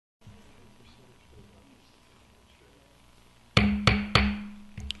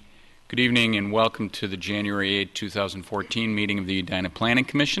Good evening and welcome to the January 8, 2014 meeting of the Edina Planning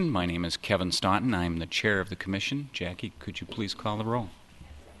Commission. My name is Kevin Staunton. I am the chair of the commission. Jackie, could you please call the roll?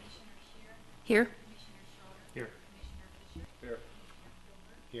 Here. Here. Here.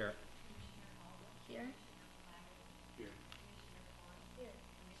 Here. Here.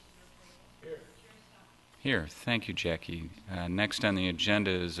 Here. Thank you, Jackie. Next on the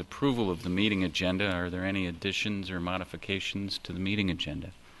agenda is approval of the meeting agenda. Are there any additions or modifications to the meeting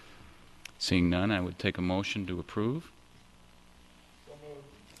agenda? Seeing none, I would take a motion to approve.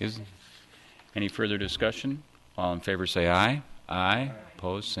 Any further discussion? All in favor say aye. Aye.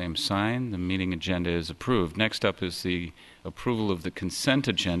 Opposed, same sign. The meeting agenda is approved. Next up is the approval of the consent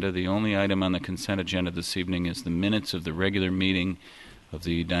agenda. The only item on the consent agenda this evening is the minutes of the regular meeting of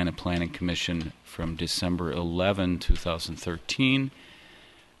the Edina Planning Commission from December 11, 2013.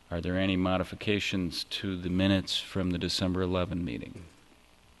 Are there any modifications to the minutes from the December 11 meeting?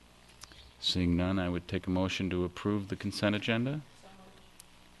 Seeing none, I would take a motion to approve the consent agenda.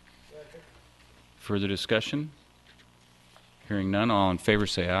 Further discussion? Hearing none, all in favor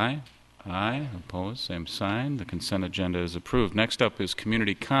say aye. Aye. Opposed, same sign. The consent agenda is approved. Next up is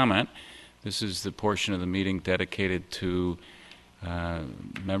community comment. This is the portion of the meeting dedicated to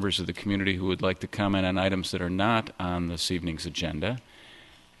members of the community who would like to comment on items that are not on this evening's agenda.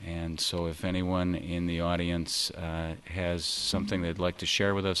 And so if anyone in the audience has something they'd like to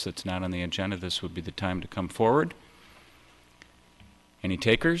share with us that's not on the agenda, this would be the time to come forward. Any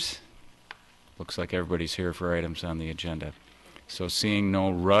takers? Looks like everybody's here for items on the agenda. So seeing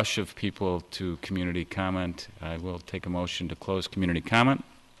no rush of people to community comment, I will take a motion to close community comment.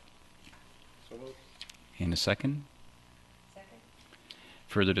 So moved. In a second. Second.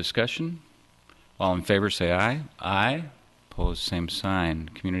 Further discussion? All in favor say aye. Aye. Opposed, same sign.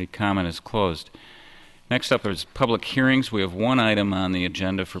 Community comment is closed. Next up is public hearings. We have one item on the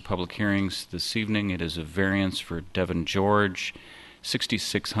agenda for public hearings this evening. It is a variance for Devin George,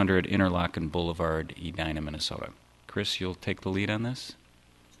 6600 Interlochen Boulevard, Edina, Minnesota. Chris, you'll take the lead on this?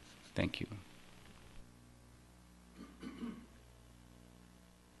 Thank you.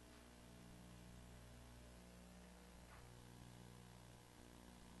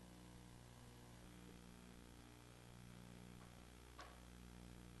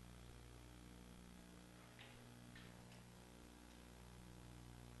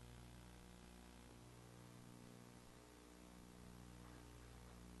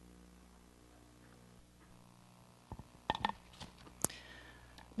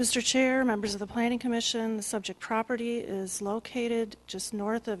 Mr. Chair, members of the Planning Commission, the subject property is located just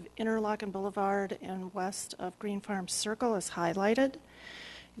north of Interlochen Boulevard and west of Green Farm Circle, as highlighted.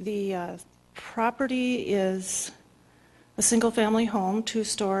 The property is a single-family home,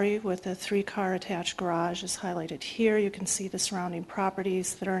 two-story, with a three-car attached garage, as highlighted here. You can see the surrounding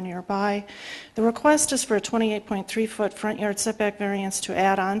properties that are nearby. The request is for a 28.3-foot front yard setback variance to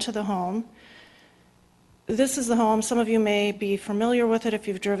add on to the home. This is the home. Some of you may be familiar with it if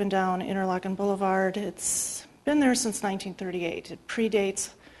you've driven down Interlochen Boulevard. It's been there since 1938. It predates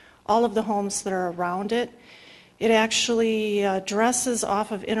all of the homes that are around it. It actually dresses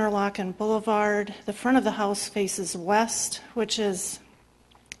off of Interlochen Boulevard. The front of the house faces west, which is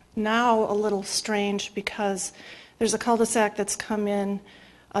now a little strange because there's a cul-de-sac that's come in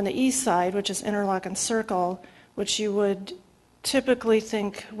on the east side, which is Interlochen Circle, which you would typically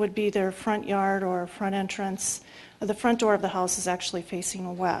think would be their front yard or front entrance. The front door of the house is actually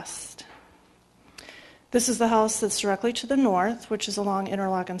facing west. This is the house that's directly to the north, which is along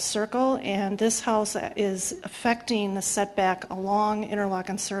Interlochen Circle, and this house is affecting the setback along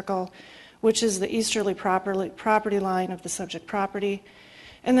Interlochen Circle, which is the easterly property line of the subject property.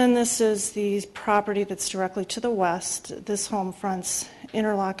 And then this is the property that's directly to the west. This home fronts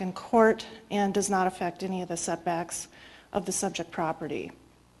Interlochen Court and does not affect any of the setbacks of the subject property.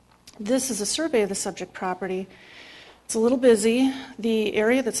 This is a survey of the subject property. It's a little busy. The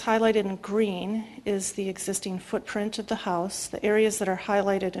area that's highlighted in green is the existing footprint of the house. The areas that are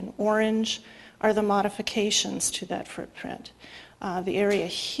highlighted in orange are the modifications to that footprint. The area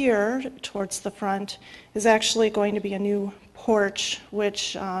here towards the front is actually going to be a new porch,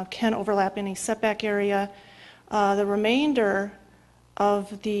 which can overlap any setback area. The remainder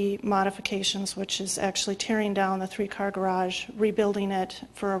of the modifications, which is actually tearing down the three-car garage, rebuilding it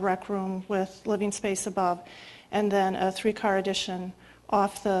for a rec room with living space above, and then a three-car addition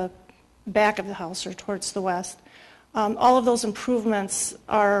off the back of the house or towards the west. All of those improvements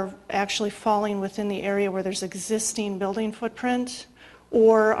are actually falling within the area where there's existing building footprint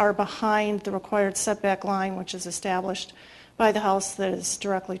or are behind the required setback line, which is established by the house that is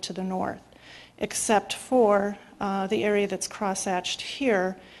directly to the north, except for the area that's cross-hatched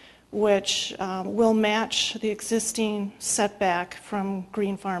here, which will match the existing setback from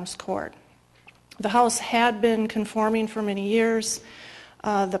Green Farms Court. The house had been conforming for many years.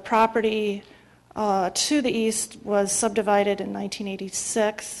 The property to the east was subdivided in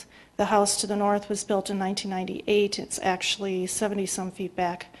 1986. The house to the north was built in 1998. It's actually 70-some feet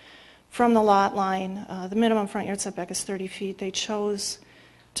back from the lot line. The minimum front yard setback is 30 feet. They chose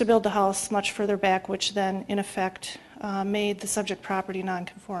to build the house much further back, which then, in effect, made the subject property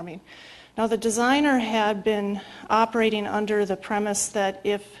non-conforming. Now, the designer had been operating under the premise that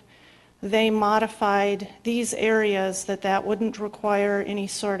if they modified these areas, that wouldn't require any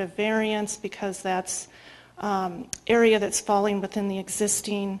sort of variance because that's area that's falling within the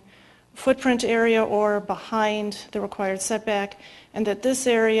existing footprint area or behind the required setback, and that this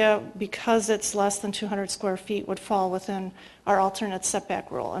area, because it's less than 200 square feet, would fall within our alternate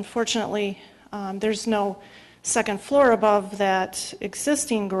setback rule. Unfortunately, there's no second floor above that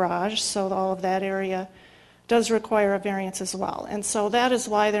existing garage, so all of that area does require a variance as well. And so that is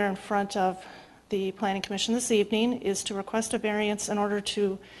why they're in front of the Planning Commission this evening, is to request a variance in order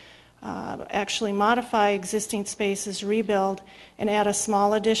to actually modify existing spaces, rebuild, and add a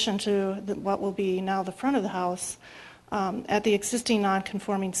small addition to what will be now the front of the house at the existing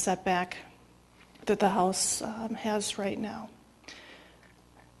non-conforming setback that the house has right now.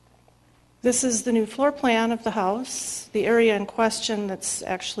 This is the new floor plan of the house. The area in question that's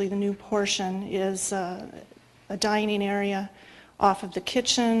actually the new portion is a dining area off of the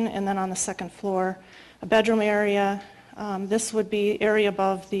kitchen, and then on the second floor, a bedroom area. This would be area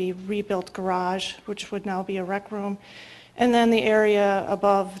above the rebuilt garage, which would now be a rec room, and then the area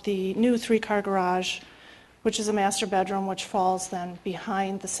above the new three-car garage, which is a master bedroom, which falls then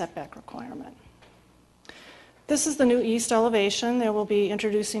behind the setback requirement. This is the new east elevation. They will be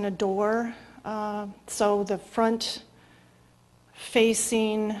introducing a door, so the front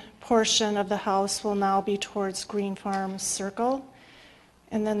facing portion of the house will now be towards Green Farms Circle.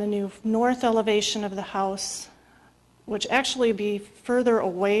 And then the new north elevation of the house, which actually be further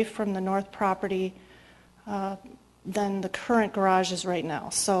away from the north property than the current garage is right now.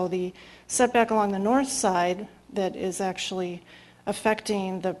 So the setback along the north side that is actually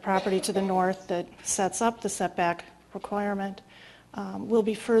affecting the property to the north that sets up the setback requirement will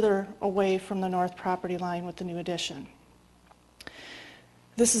be further away from the north property line with the new addition.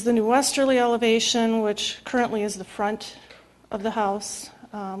 This is the new westerly elevation, which currently is the front of the house,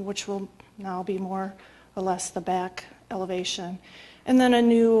 which will now be more or less the back elevation. And then a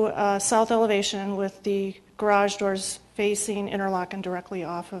new south elevation with the garage doors facing Interlaken directly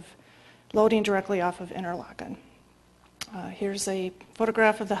off of, loading directly off of Interlaken. Here's a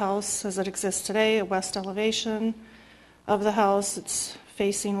photograph of the house as it exists today, a west elevation of the house. It's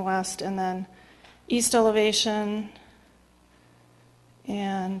facing west, and then east elevation,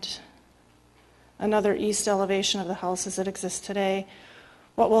 and another east elevation of the house as it exists today.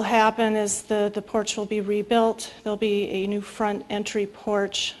 What will happen is the porch will be rebuilt. There'll be a new front entry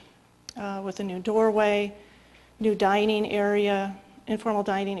porch with a new doorway, new dining area, informal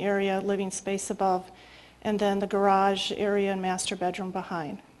dining area, living space above, and then the garage area and master bedroom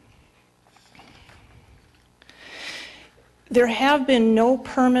behind. There have been no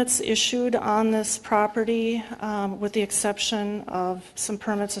permits issued on this property, with the exception of some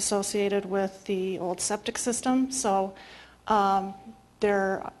permits associated with the old septic system. So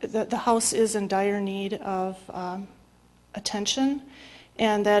the house is in dire need of attention,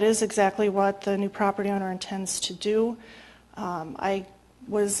 and that is exactly what the new property owner intends to do. I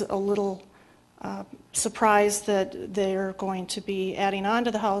was a little surprised that they're going to be adding on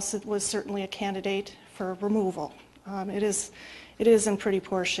to the house. It was certainly a candidate for removal. It is in pretty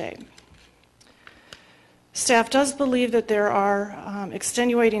poor shape. Staff does believe that there are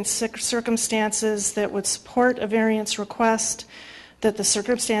extenuating circumstances that would support a variance request, that the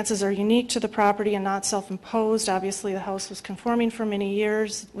circumstances are unique to the property and not self-imposed. Obviously, the house was conforming for many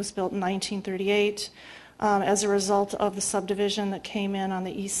years. It was built in 1938 as a result of the subdivision that came in on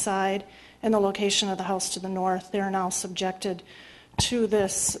the east side and the location of the house to the north. They are now subjected to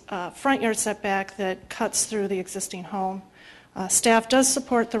this front yard setback that cuts through the existing home. Staff does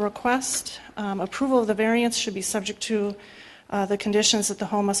support the request. Approval of the variance should be subject to the conditions that the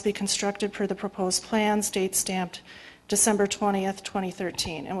home must be constructed per the proposed plans, date stamped December 20th,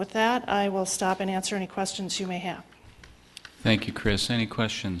 2013. And with that, I will stop and answer any questions you may have. Thank you, Chris. Any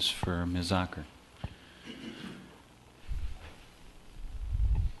questions for Ms. Acker?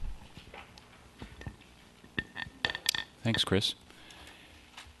 Thanks, Chris.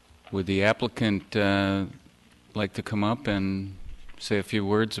 Would the applicant like to come up and say a few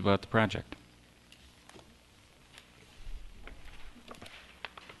words about the project?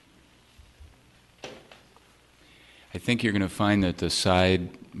 think you're going to find that the side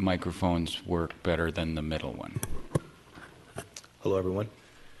microphones work better than the middle one. Hello, everyone.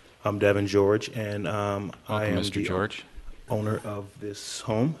 I'm Devin George, and I Welcome, am Mr. the George. owner of this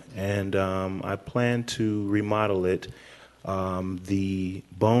home, and I plan to remodel it. The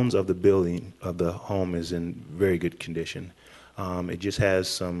bones of the building of the home is in very good condition. It just has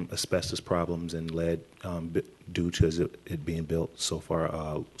some asbestos problems and lead due to it being built so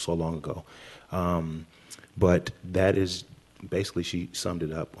long ago. But that is basically, she summed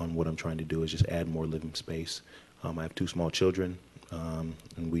it up on what I'm trying to do, is just add more living space. I have 2 small children,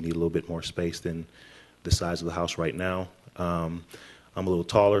 and we need a little bit more space than the size of the house right now. I'm a little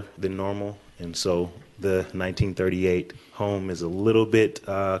taller than normal, and so the 1938 home is a little bit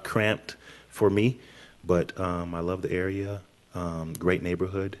cramped for me, but I love the area, great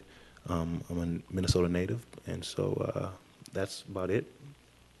neighborhood. I'm a Minnesota native, and so that's about it.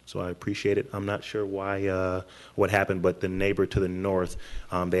 So I appreciate it. I'm not sure why, what happened, but the neighbor to the north,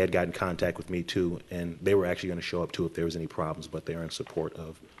 they had gotten in contact with me too, and they were actually going to show up too if there was any problems, but they're in support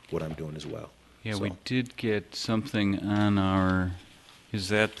of what I'm doing as well. Yeah, So, we did get something on our, is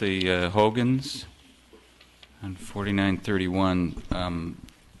that the Hogans? On 4931,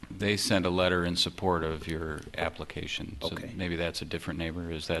 they sent a letter in support of your application. So Okay. maybe that's a different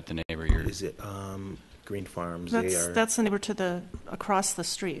neighbor. Is that the neighbor you're? is it Green Farms? They are. That's the neighbor to the, across the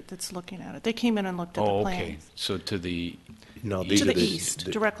street that's looking at it. They came in and looked at the Oh, plans. okay. So to the No, these To are the east,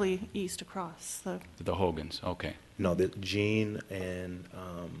 directly east across. the Hogans. Okay. No, the Jean and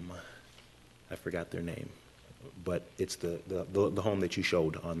I forgot their name, but it's the home that you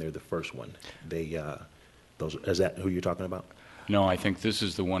showed on there, the first one. They those, is that who you're talking about? No, I think this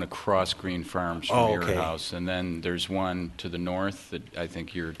is the one across Green Farms from Oh, your okay. house, and then there's one to the north that I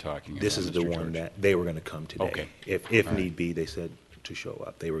think you're talking about. This is the Mr. one George. that they were going to come today. Okay. If All right. need be, they said to show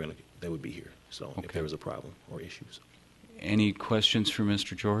up. They would be here. So if Okay. there was a problem or issues. Any questions for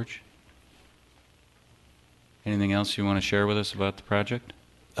Mr. George? Anything else you want to share with us about the project?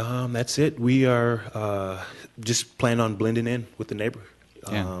 That's it. We are just planning on blending in with the neighbor.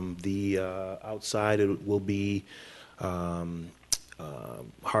 Yeah. The outside it will be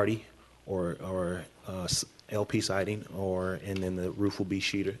hardy or LP siding, and then the roof will be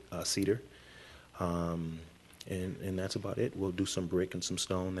cedar. And that's about it. We'll do some brick and some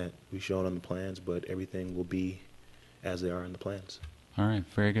stone that we showed on the plans, but everything will be as they are in the plans. All right,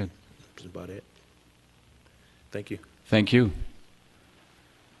 very good. That's about it. Thank you. Thank you.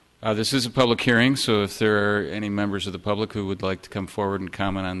 This is a public hearing, so if there are any members of the public who would like to come forward and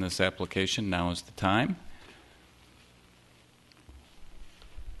comment on this application, now is the time.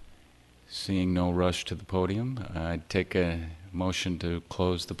 Seeing no rush to the podium, I'd take a motion to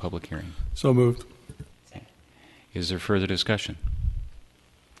close the public hearing. So moved. Is there further discussion?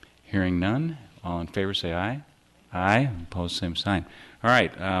 Hearing none, all in favor say aye. Aye, opposed same sign. All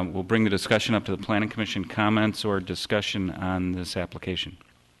right, we'll bring the discussion up to the Planning Commission. Comments or discussion on this application?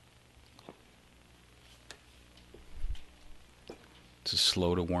 It's a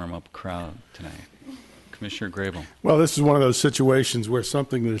slow to warm up crowd tonight. Commissioner Grable. Well, this is one of those situations where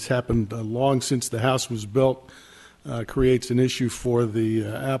something that has happened long since the house was built creates an issue for the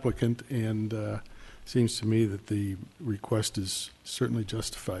applicant, and seems to me that the request is certainly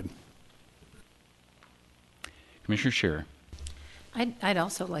justified. Commissioner Scherer. I'd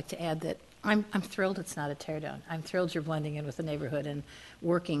also like to add that I'm thrilled it's not a tear down. I'm thrilled you're blending in with the neighborhood and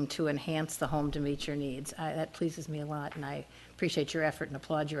working to enhance the home to meet your needs. That pleases me a lot, and I appreciate your effort and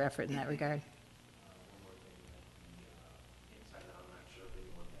applaud your effort in that regard.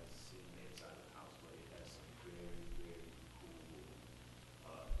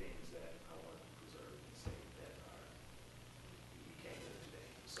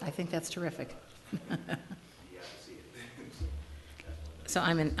 I think that's terrific. So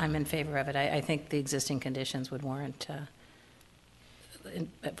I'm in favor of it. I think the existing conditions would warrant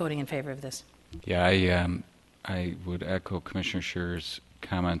voting in favor of this. Yeah, I would echo Commissioner Scherer's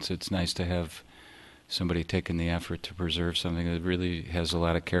comments. It's nice to have somebody taking the effort to preserve something that really has a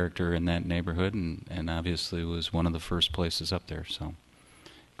lot of character in that neighborhood, and obviously was one of the first places up there. So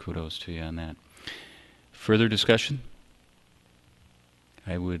kudos to you on that. Further discussion?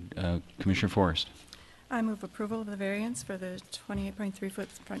 I would, Commissioner Forrest. I move approval of the variance for the 28.3-foot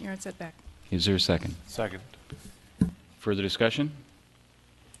front yard setback. Is there a second? Second. Further discussion?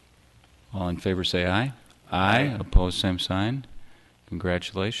 All in favor say aye. Aye. Opposed, same sign.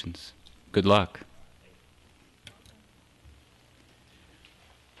 Congratulations. Good luck.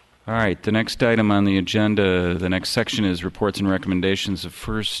 All right, the next item on the agenda, the next section is reports and recommendations. The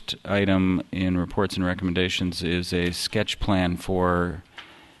first item in reports and recommendations is a sketch plan for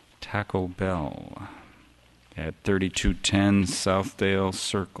Taco Bell. at 3210 Southdale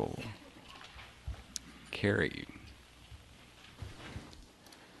Circle. Carrie.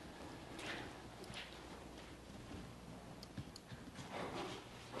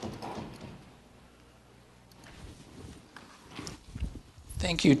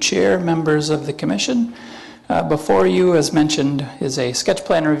 Thank you, Chair, members of the Commission. Before you, as mentioned, is a sketch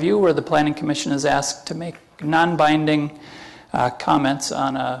plan review where the Planning Commission is asked to make non-binding comments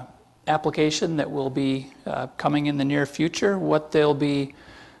on an application that will be coming in the near future. What they'll be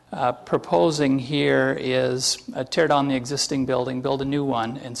proposing here is tear down the existing building, build a new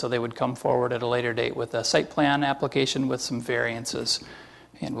one, and so they would come forward at a later date with a site plan application with some variances,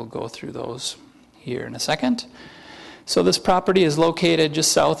 and we'll go through those here in a second. So this property is located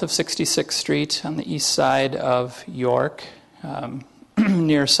just south of 66th Street on the east side of York,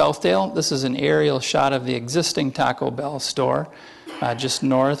 near Southdale. This is an aerial shot of the existing Taco Bell store, just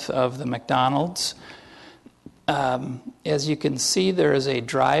north of the McDonald's. As you can see, there is a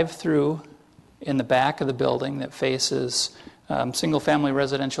drive-through in the back of the building that faces single-family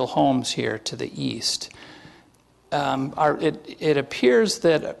residential homes here to the east. It appears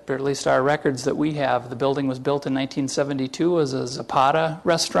that, or at least our records that we have, the building was built in 1972 as a Zapata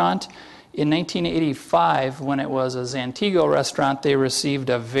restaurant. In 1985, when it was a Zantigo restaurant, they received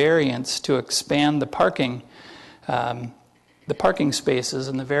a variance to expand the parking spaces,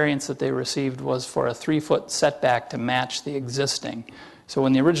 and the variance that they received was for a 3-foot setback to match the existing. So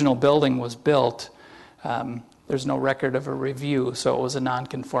when the original building was built, there's no record of a review, so it was a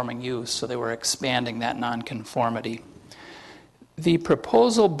non-conforming use, so they were expanding that non-conformity. The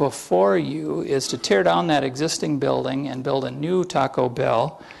proposal before you is to tear down that existing building and build a new Taco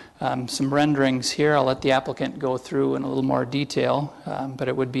Bell. Some renderings here I'll let the applicant go through in a little more detail, but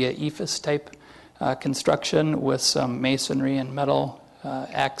it would be an EFIS-type construction with some masonry and metal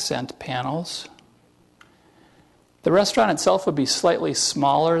accent panels. The restaurant itself would be slightly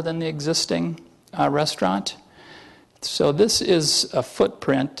smaller than the existing restaurant. So this is a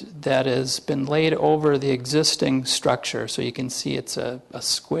footprint that has been laid over the existing structure. So you can see it's a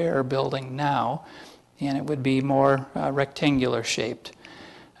square building now, and it would be more rectangular shaped.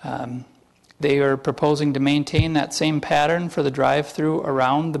 They are proposing to maintain that same pattern for the drive-through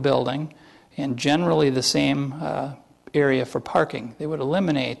around the building, and generally the same area for parking. They would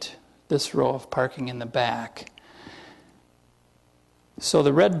eliminate this row of parking in the back. So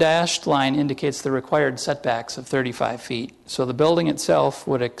the red dashed line indicates the required setbacks of 35 feet. So the building itself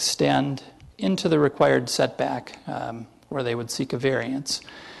would extend into the required setback where they would seek a variance.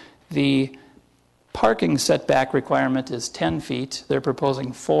 The parking setback requirement is 10 feet. They're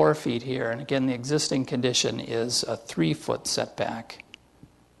proposing 4 feet here. And again, the existing condition is a 3-foot setback.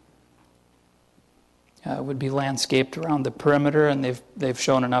 It would be landscaped around the perimeter, and they've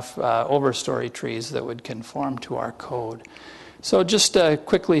shown enough overstory trees that would conform to our code. So just to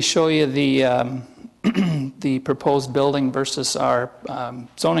quickly show you the the proposed building versus our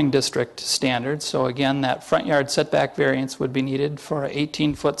zoning district standards. So again, that front yard setback variance would be needed for an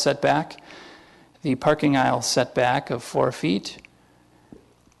 18-foot setback. The parking aisle setback of 4 feet.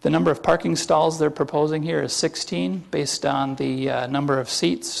 The number of parking stalls they're proposing here is 16 based on the number of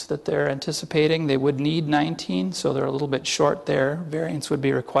seats that they're anticipating. They would need 19, so they're a little bit short there. Variance would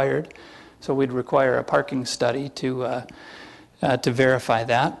be required. So we'd require a parking study to verify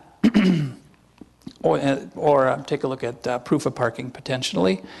that, or take a look at proof of parking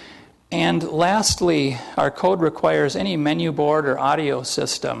potentially. And lastly, our code requires any menu board or audio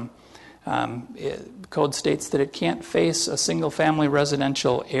system. Code states that it can't face a single-family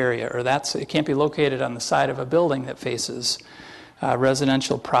residential area, or it can't be located on the side of a building that faces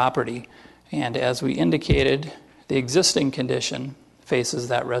residential property. And as we indicated, the existing condition faces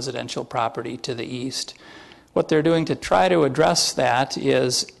that residential property to the east. What they're doing to try to address that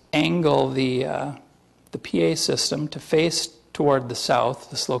is angle the PA system to face toward the south,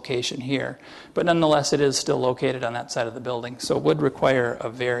 this location here. But nonetheless, it is still located on that side of the building, so it would require a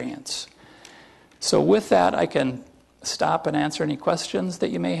variance. So with that, I can stop and answer any questions that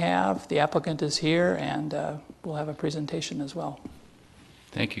you may have. The applicant is here, and we'll have a presentation as well.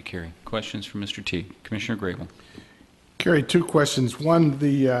 Thank you, Carrie. Questions for Mr. T. Commissioner Grable. Carrie, 2 questions. One,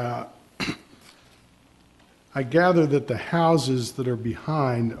 I gather that the houses that are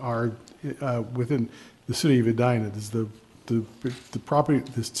behind are within the city of Edina. Does the property,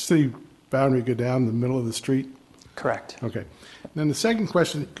 the city boundary go down the middle of the street? Correct. Okay. And then the second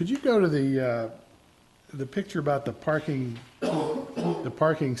question, could you go to the picture about the parking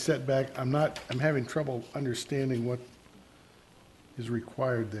setback? I'm having trouble understanding what is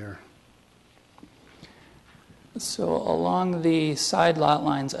required there. So along the side lot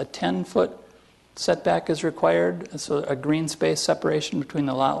lines, a 10-foot setback is required. So a green space separation between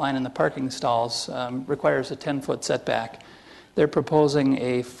the lot line and the parking stalls requires a 10-foot setback. They're proposing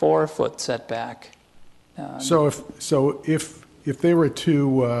a 4-foot setback. So if they were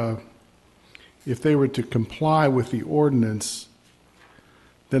to comply with the ordinance,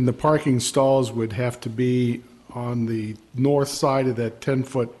 then the parking stalls would have to be on the north side of that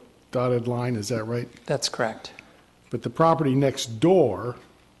 10-foot dotted line, is that right? That's correct. But the property next door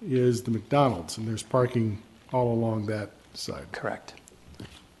is the McDonald's, and there's parking all along that side. Correct.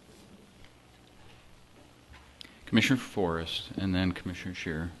 Commissioner Forrest, and then Commissioner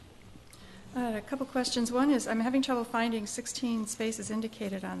Scheer. A couple questions. One is, I'm having trouble finding 16 spaces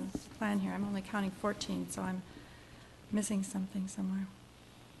indicated on the plan here. I'm only counting 14, so I'm missing something somewhere.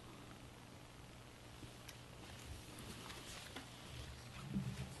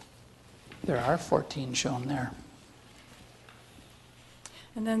 There are 14 shown there.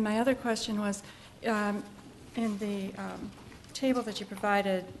 And then my other question was, in the table that you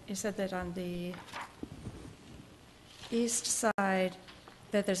provided, you said that on the east side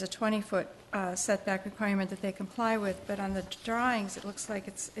that there's a 20-foot setback requirement that they comply with, but on the drawings it looks like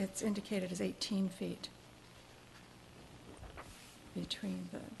it's indicated as 18 feet between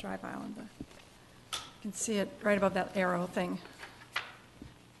the drive aisle and you can see it right above that arrow thing.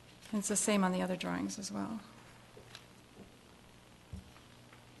 And it's the same on the other drawings as well.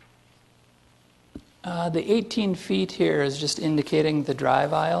 The 18 feet here is just indicating the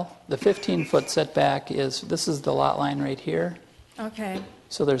drive aisle. The 15-foot setback this is the lot line right here. Okay.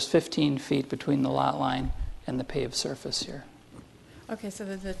 So there's 15 feet between the lot line and the paved surface here. Okay, so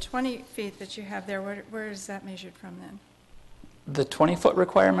the 20 feet that you have there, where is that measured from then? The 20-foot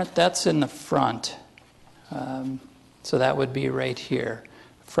requirement, that's in the front. So that would be right here.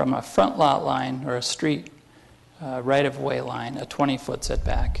 From a front lot line or a street right-of-way line, a 20-foot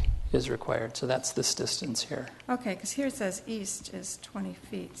setback is required. So that's this distance here. Okay, because here it says east is 20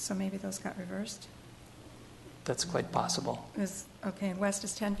 feet, so maybe those got reversed? That's quite possible. Okay, and west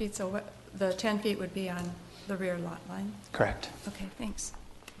is 10 feet, so the 10 feet would be on the rear lot line? Correct. Okay, thanks.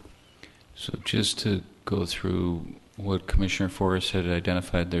 So just to go through what Commissioner Forrest had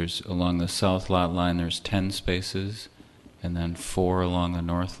identified, there's along the south lot line, there's 10 spaces, and then 4 along the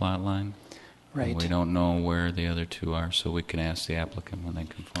north lot line. Right. And we don't know where the other 2 are, so we can ask the applicant when they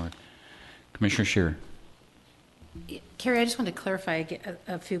come forward. Commissioner Scheer. Carrie, I just want to clarify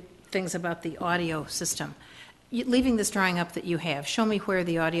a few things about the audio system. Leaving this drawing up that you have, show me where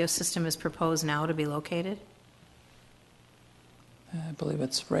the audio system is proposed now to be located. I believe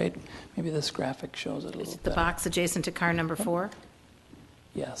it's right. Maybe this graphic shows it a little The better. box adjacent to car number 4?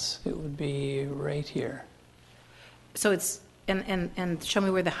 Yes, it would be right here. So it's, and show me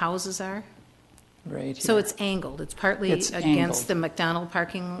where the houses are? Right here. So it's angled. It's partly It's against angled. the McDonald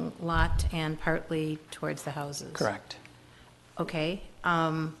parking lot and partly towards the houses. Correct. Okay.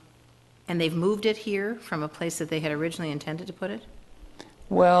 And they've moved it here from a place that they had originally intended to put it?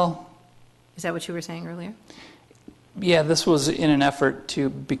 Well, Is that what you were saying earlier? yeah, this was in an effort to,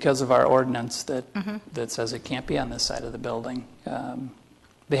 because of our ordinance that says it can't be on this side of the building.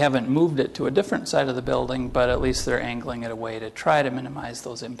 They haven't moved it to a different side of the building, but at least they're angling it away to try to minimize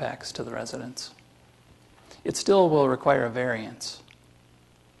those impacts to the residents. It still will require a variance.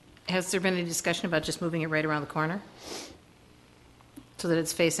 Has there been any discussion about just moving it right around the corner? So that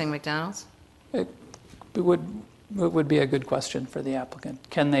it's facing McDonald's? It would be a good question for the applicant.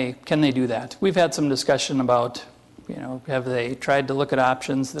 Can they do that? We've had some discussion about, have they tried to look at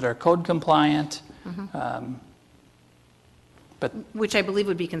options that are code compliant? But Which I believe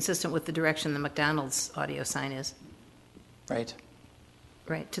would be consistent with the direction the McDonald's audio sign is, right,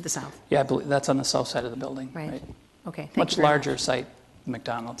 to the south. yeah, I believe that's on the south side of the building. Right. Okay, thank Much you very much. larger site.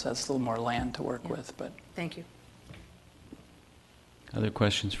 McDonald's has a little more land to work with, but Thank you. Other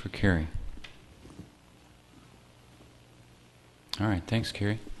questions for Carrie? All right, thanks,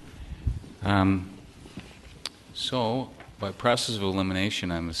 Carrie. So, by process of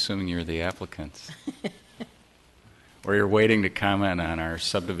elimination, I'm assuming you're the applicant. Or you're waiting to comment on our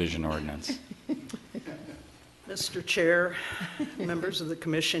subdivision ordinance. Mr. Chair, members of the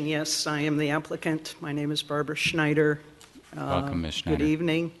commission, yes, I am the applicant. My name is Barbara Schneider. Welcome, Ms. Schneider. Good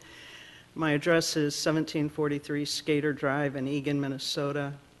evening. My address is 1743 Skater Drive in Eagan,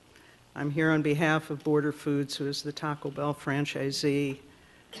 Minnesota. I'm here on behalf of Border Foods, who is the Taco Bell franchisee.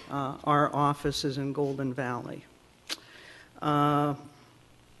 Our office is in Golden Valley.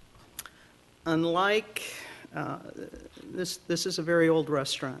 This is a very old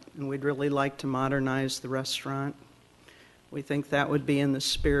restaurant, and we'd really like to modernize the restaurant. We think that would be in the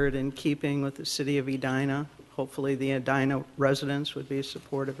spirit and keeping with the city of Edina. Hopefully the Edina residents would be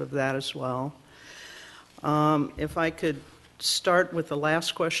supportive of that as well. If I could start with the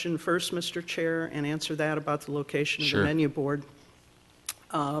last question first, Mr. Chair, and answer that about the location of Sure. the menu board.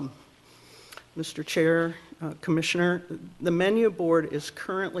 Mr. Chair, Commissioner, the menu board is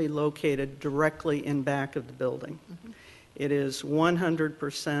currently located directly in back of the building. It is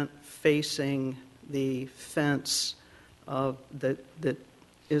 100% facing the fence that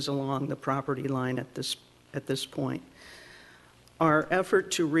is along the property line at this point. Our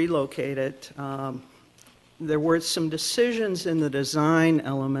effort to relocate it, there were some decisions in the design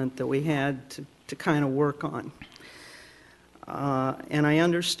element that we had to kind of work on. And I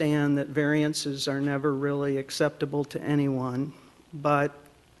understand that variances are never really acceptable to anyone, but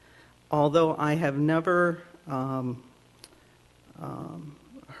although I have never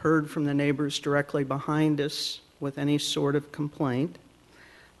heard from the neighbors directly behind us with any sort of complaint,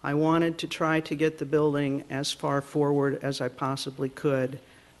 I wanted to try to get the building as far forward as I possibly could,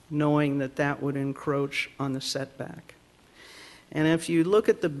 knowing that that would encroach on the setback. And if you look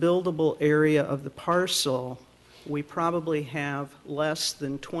at the buildable area of the parcel, we probably have less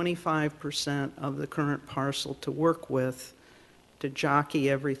than 25% of the current parcel to work with to jockey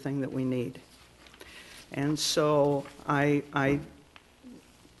everything that we need. And so I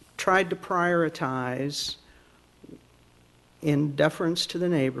tried to prioritize, in deference to the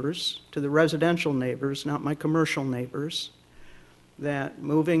neighbors, to the residential neighbors, not my commercial neighbors, that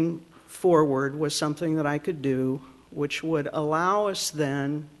moving forward was something that I could do, which would allow us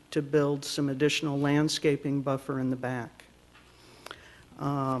then to build some additional landscaping buffer in the back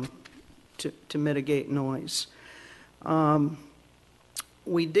to mitigate noise.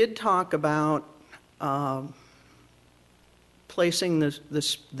 We did talk about placing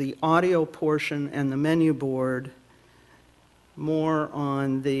the audio portion and the menu board more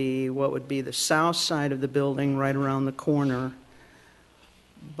on what would be the south side of the building, right around the corner.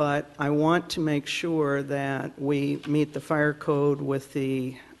 But I want to make sure that we meet the fire code with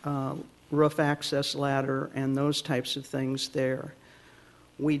the roof access ladder and those types of things there.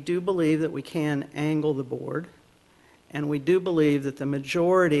 We do believe that we can angle the board, and we do believe that the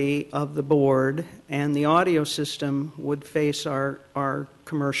majority of the board and the audio system would face our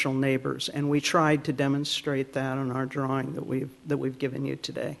commercial neighbors, and we tried to demonstrate that on our drawing that we've given you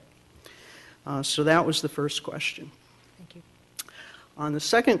today. So that was the first question. Thank you. On the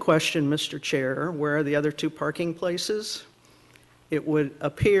second question, Mr. Chair, where are the other two parking places? It would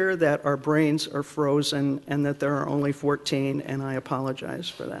appear that our brains are frozen and that there are only 14, and I apologize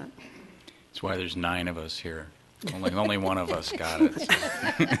for that. That's why there's 9 of us here. Only one of us got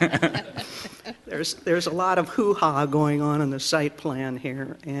it. There's a lot of hoo-ha going on in the site plan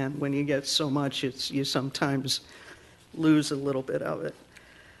here, and when you get so much, you sometimes lose a little bit of it.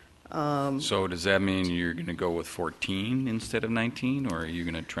 So does that mean you're going to go with 14 instead of 19, or are you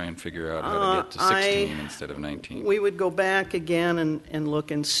going to try and figure out how to get to 16 instead of 19? We would go back again and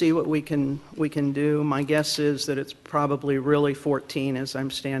look and see what we can do. My guess is that it's probably really 14 as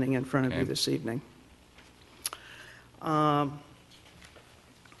I'm standing in front of you this evening.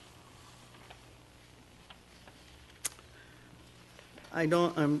 I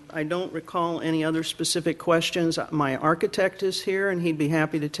don't recall any other specific questions. My architect is here, and he'd be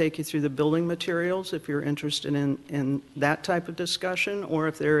happy to take you through the building materials if you're interested in that type of discussion, or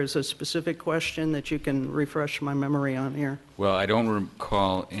if there is a specific question that you can refresh my memory on here. Well, I don't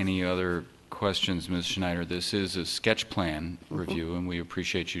recall any other questions, Ms. Schneider. This is a sketch plan review, and we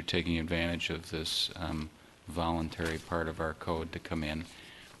appreciate you taking advantage of this voluntary part of our code to come in.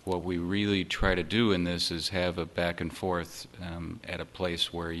 What we really try to do in this is have a back and forth at a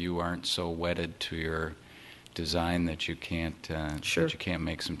place where you aren't so wedded to your design that you can't Sure. that you can't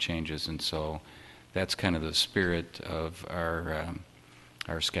make some changes, and so that's kind of the spirit of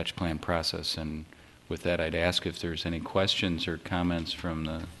our sketch plan process. And with that, I'd ask if there's any questions or comments from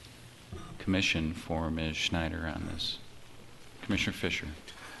the Commission for Ms. Schneider on this. Commissioner Fisher.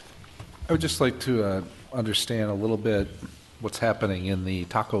 I would just like to understand a little bit what's happening in the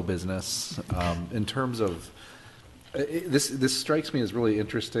taco business in terms of this strikes me as really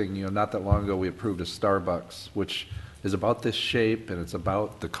interesting. You know, not that long ago we approved a Starbucks, which is about this shape, and it's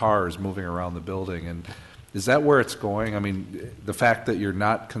about the cars moving around the building. And is that where it's going? I mean, the fact that you're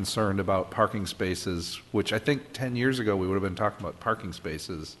not concerned about parking spaces, which I think 10 years ago we would have been talking about parking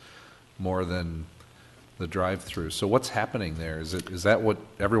spaces more than the drive-through. So what's happening there? Is that what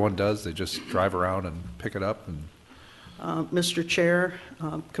everyone does? They just drive around and pick it up? And Mr. Chair,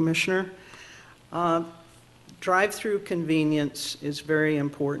 Commissioner, drive-through convenience is very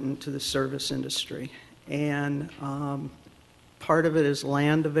important to the service industry, and part of it is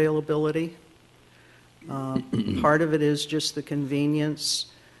land availability. Part of it is just the convenience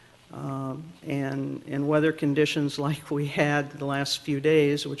and in weather conditions like we had the last few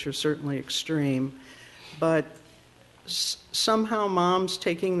days, which are certainly extreme. But somehow moms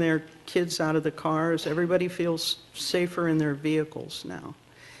taking their kids out of the cars, everybody feels safer in their vehicles now.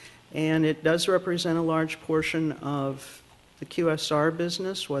 And it does represent a large portion of the QSR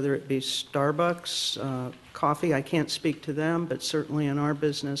business, whether it be Starbucks, coffee. I can't speak to them, but certainly in our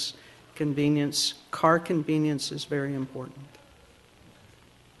business, convenience, car convenience is very important.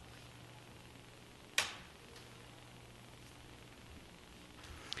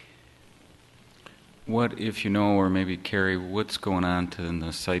 What, if you know, or maybe Carrie, what's going on in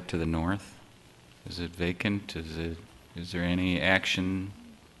the site to the north? Is it vacant? Is there any action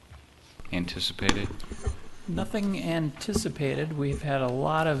anticipated? Nothing anticipated. We've had a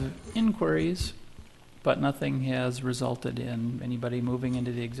lot of inquiries, but nothing has resulted in anybody moving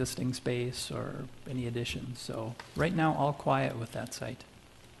into the existing space or any additions. So right now, all quiet with that site.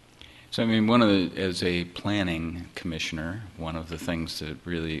 So, I mean, as a planning commissioner, one of the things that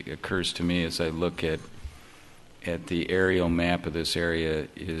really occurs to me as I look at the aerial map of this area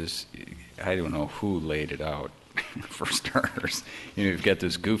is, I don't know who laid it out, for starters. You know, you've got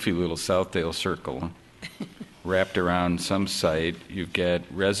this goofy little Southdale circle wrapped around some site. You've got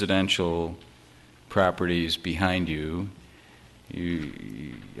residential properties behind you.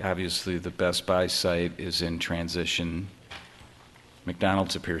 Obviously, the Best Buy site is in transition.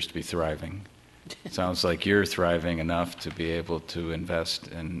 McDonald's appears to be thriving. It sounds like you're thriving enough to be able to invest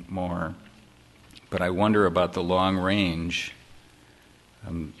in more. But I wonder about the long range,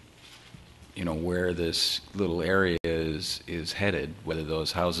 you know, where this little area is headed, whether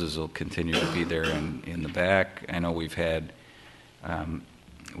those houses will continue to be there in the back. I know we've had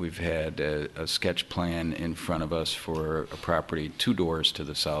a sketch plan in front of us for a property 2 doors to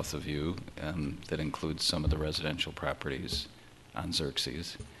the south of you that includes some of the residential properties on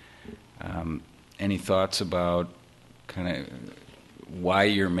Xerxes. Any thoughts about kind of why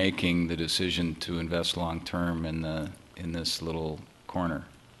you're making the decision to invest long-term in this little corner?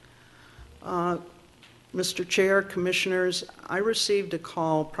 Mr. Chair, Commissioners, I received a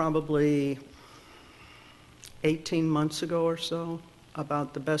call probably 18 months ago or so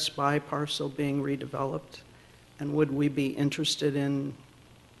about the Best Buy parcel being redeveloped, and would we be interested in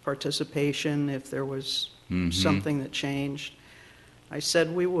participation if there was something that changed. I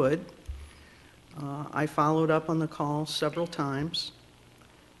said we would. I followed up on the call several times.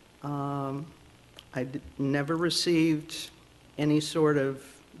 I never received any sort of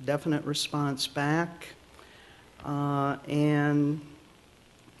definite response back. And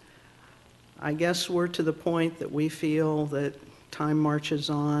I guess we're to the point that we feel that time marches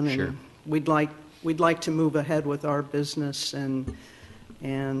on, and Sure. we'd like to move ahead with our business, and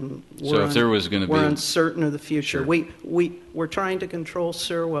So if there was going to be... we're uncertain of the future. Sure. We're trying to control,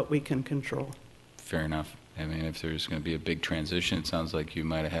 sir, what we can control. Fair enough. I mean, if there's going to be a big transition, it sounds like you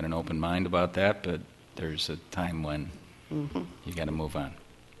might have had an open mind about that, but there's a time when you got to move on.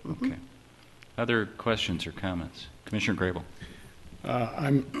 Okay. Other questions or comments? Commissioner Grable.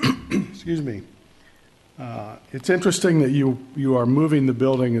 Excuse me. It's interesting that you are moving the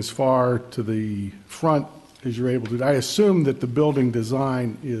building as far to the front as you're able to. I assume that the building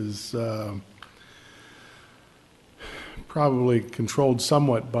design is probably controlled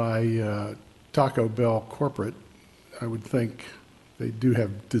somewhat by Taco Bell corporate. I would think they do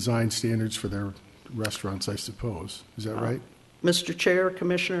have design standards for their restaurants, I suppose. Is that right? Mr. Chair,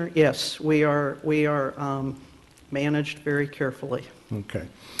 Commissioner, yes, we are managed very carefully. Okay.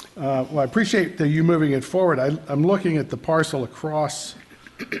 Well, I appreciate you moving it forward. I'm looking at the parcel across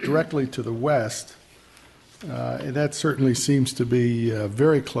directly to the west, and that certainly seems to be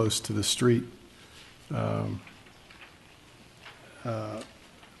very close to the street on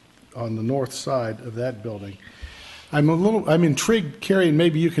the north side of that building. I'm intrigued, Carrie, and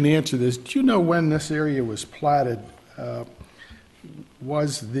maybe you can answer this. Do you know when this area was platted?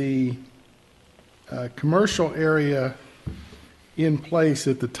 Was the commercial area in place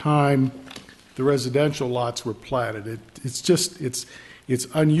at the time the residential lots were platted? It's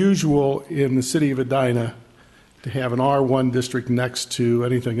unusual in the city of Edina to have an R1 district next to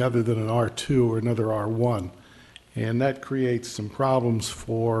anything other than an R2 or another R1. And that creates some problems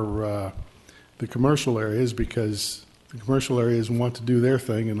for the commercial areas, because the commercial areas want to do their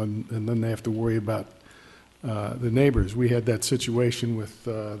thing, and then they have to worry about the neighbors. We had that situation with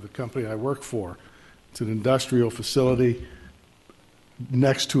the company I work for. It's an industrial facility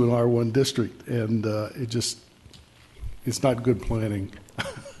next to an R1 district, and it's not good planning.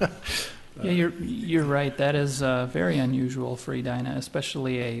 Yeah, you're right. That is very unusual for Edina,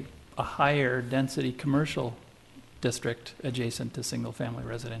 especially a higher density commercial district adjacent to single-family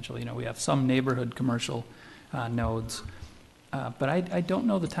residential. You know, we have some neighborhood commercial nodes, but I don't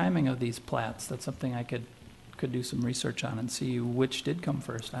know the timing of these plats. That's something I could do some research on and see which did come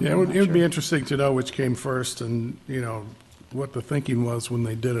first. Yeah, it would be interesting to know which came first and, you know, what the thinking was when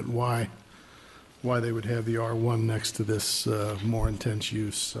they did it, why they would have the R1 next to this more intense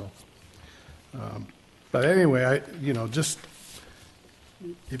use, so. But anyway, just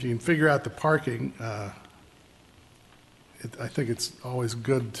if you can figure out the parking, I think it's always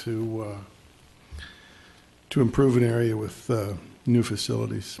good to improve an area with new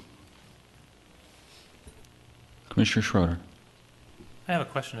facilities. Commissioner Schroeder. I have a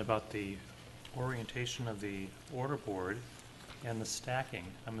question about the orientation of the order board and the stacking.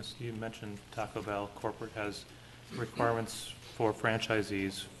 You mentioned Taco Bell corporate has requirements for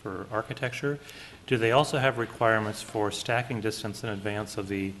franchisees for architecture. Do they also have requirements for stacking distance in advance of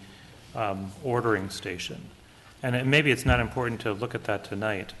the ordering station? And maybe it's not important to look at that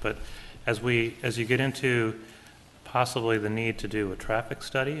tonight, but as you get into possibly the need to do a traffic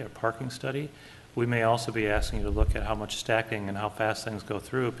study, a parking study, we may also be asking you to look at how much stacking and how fast things go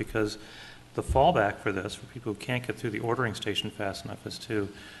through, because the fallback for this, for people who can't get through the ordering station fast enough, is to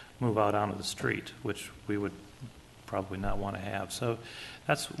move out onto the street, which we would probably not want to have. So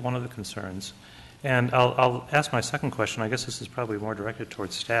that's one of the concerns. And I'll ask my second question. I guess this is probably more directed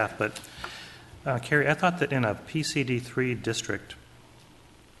towards staff, but Carrie, I thought that in a PCD3 district,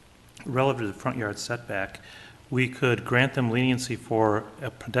 relative to the front yard setback, we could grant them leniency for a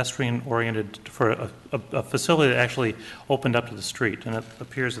pedestrian-oriented, for a facility that actually opened up to the street. And it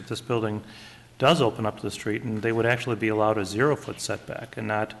appears that this building does open up to the street, and they would actually be allowed a 0-foot setback and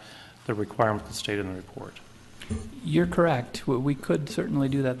not the requirement that's stated in the report. You're correct. We could certainly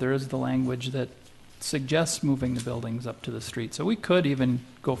do that. There is the language that suggests moving the buildings up to the street. So we could even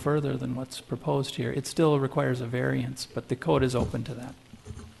go further than what's proposed here. It still requires a variance, but the code is open to that.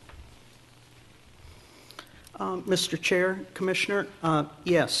 Mr. Chair, Commissioner,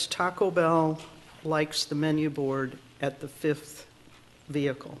 yes, Taco Bell likes the menu board at the 5th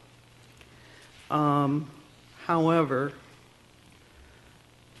vehicle. However,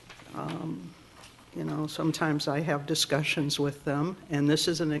 sometimes I have discussions with them, and this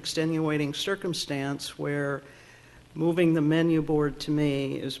is an extenuating circumstance where moving the menu board to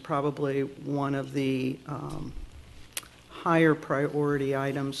me is probably one of the higher priority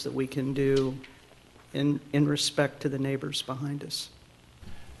items that we can do in respect to the neighbors behind us.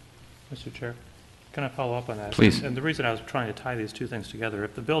 Mr. Chair, can I follow up on that? Please. And the reason I was trying to tie these two things together,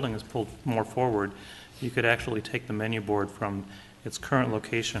 if the building is pulled more forward, you could actually take the menu board from its current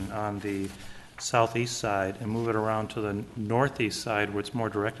location on the southeast side and move it around to the northeast side, where it's more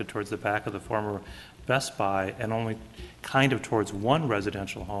directed towards the back of the former Best Buy and only kind of towards one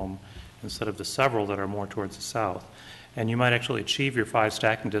residential home instead of the several that are more towards the south. And you might actually achieve your 5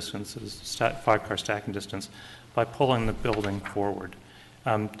 stacking distances, 5-car stacking distance, by pulling the building forward.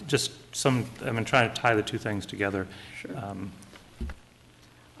 I'm trying to tie the two things together. Sure.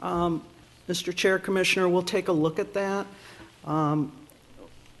 Mr. Chair, Commissioner, we'll take a look at that.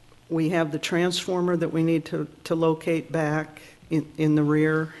 We have the transformer that we need to locate back in the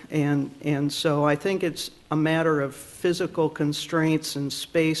rear, and so I think it's a matter of physical constraints and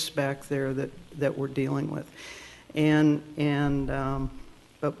space back there that we're dealing with.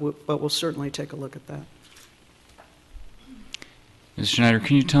 But we'll certainly take a look at that. Ms. Schneider,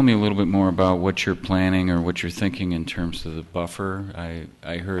 can you tell me a little bit more about what you're planning or what you're thinking in terms of the buffer?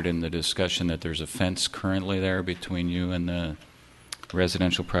 I heard in the discussion that there's a fence currently there between you and the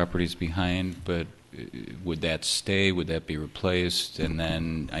residential properties behind, but would that stay? Would that be replaced? And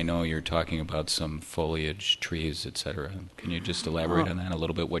then I know you're talking about some foliage, trees, et cetera. Can you just elaborate on that a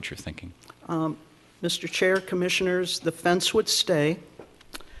little bit, what you're thinking? Mr. Chair, Commissioners, the fence would stay.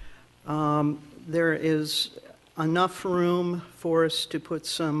 There is enough room for us to put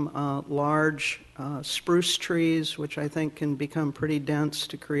some large spruce trees, which I think can become pretty dense,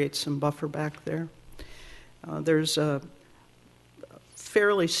 to create some buffer back there. There's a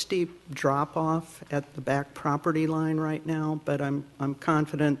fairly steep drop-off at the back property line right now, but I'm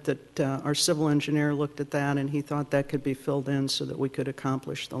confident that our civil engineer looked at that and he thought that could be filled in so that we could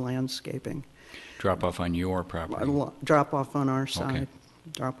accomplish the landscaping. Drop off on your property? Drop off on our side. Okay.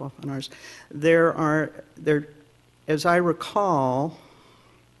 Drop off on ours. As I recall,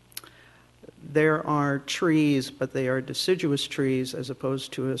 there are trees, but they are deciduous trees as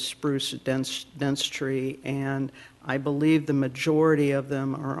opposed to a spruce dense tree, and I believe the majority of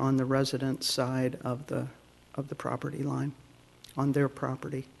them are on the resident side of the property line, on their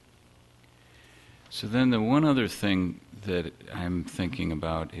property. So then the one other thing that I'm thinking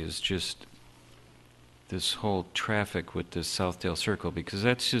about is just this whole traffic with this Southdale Circle, because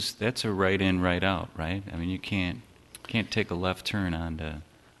that's a right in, right out, right? I mean, you can't take a left turn onto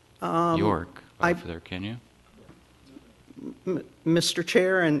York off there, can you? Mr.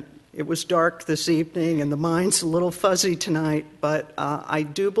 Chair, and it was dark this evening and the mind's a little fuzzy tonight, but I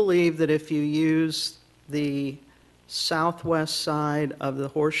do believe that if you use the southwest side of the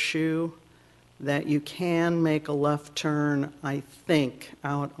horseshoe, that you can make a left turn, I think,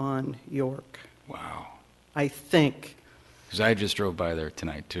 out on York. Wow. I think. Because I just drove by there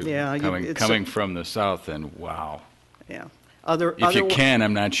tonight, too. Yeah, coming from the south, and wow. Yeah. If you can,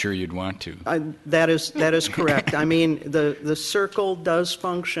 I'm not sure you'd want to. That is correct. I mean, the circle does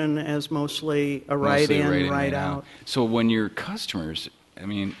function as mostly a right Mostly in, right out. So when your customers, I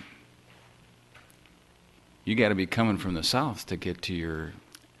mean, you got to be coming from the south to get to your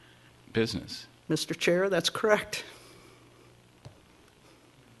business. Mr. Chair, that's correct.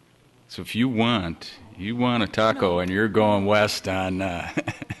 So if you want a taco and you're going west on,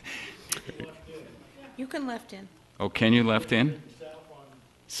 You can left in. oh, can you left in?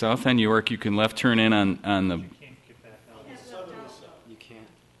 South on York, you can left turn in on the,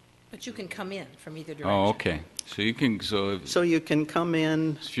 But you can come in from either direction. oh, okay. So you can, So you can come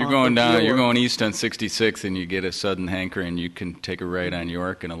in. if you're off going of down, you're York. going east on 66 and you get a sudden hankering, you can take a right on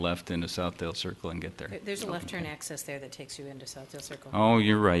York and a left into Southdale Circle and get there. There's a left turn access there that takes you into Southdale Circle. Oh,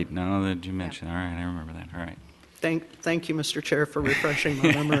 you're right. Now that you mention, all right, I remember that. All right. Thank you, Mr. Chair, for refreshing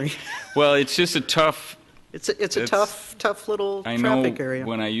my memory. Well, it's just a tough. It's a tough little I know traffic area.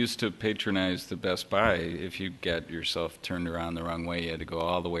 when I used to patronize the Best Buy, if you got yourself turned around the wrong way, you had to go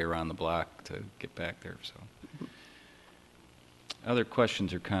all the way around the block to get back there. So, other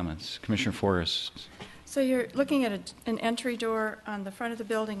questions or comments, Commissioner Forrest? So you're looking at an entry door on the front of the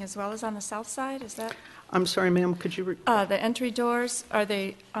building as well as on the south side, is that? I'm sorry, ma'am, could you? The entry doors, are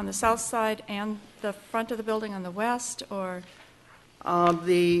they on the south side and the front of the building on the west, or?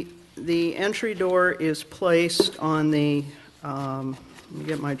 The entry door is placed on the, let me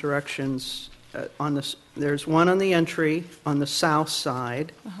get my directions, there's one on the entry on the south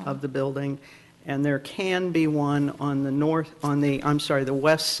side of the building, and there can be one on the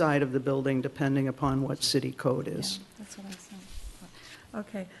west side of the building, depending upon what city code is. Yeah, that's what I said.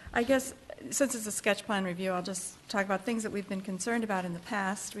 Okay, I guess, since it's a sketch plan review, I'll just talk about things that we've been concerned about in the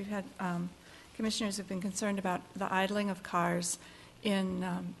past. We've had commissioners who've been concerned about the idling of cars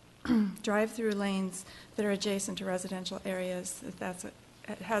in drive-through lanes that are adjacent to residential areas.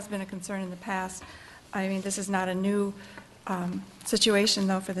 It has been a concern in the past. I mean, this is not a new situation,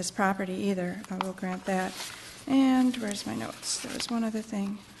 though, for this property either. I will grant that. And where's my notes? There was one other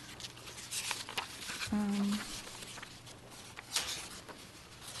thing.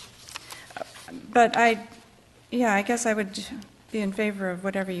 But I guess I would be in favor of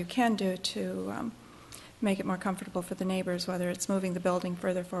whatever you can do to make it more comfortable for the neighbors, whether it's moving the building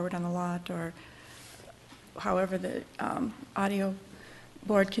further forward on the lot or however the audio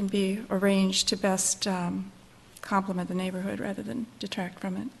board can be arranged to best complement the neighborhood rather than detract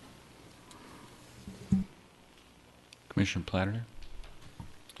from it. Commissioner Platter?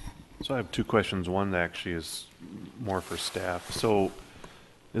 So I have two questions. One actually is more for staff. So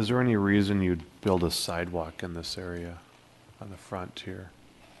is there any reason you'd build a sidewalk in this area on the front here?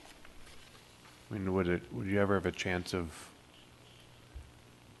 I mean, would you ever have a chance of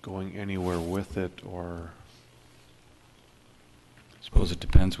going anywhere with it, or? I suppose it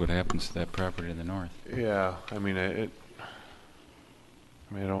depends what happens to that property to the north. Yeah, I mean,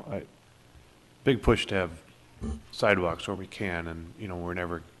 big push to have sidewalks where we can, and we're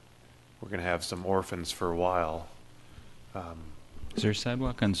going to have some orphans for a while. Is there a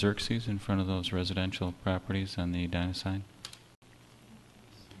sidewalk on Xerxes in front of those residential properties on the Edina side?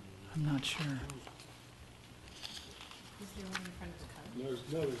 I'm not sure.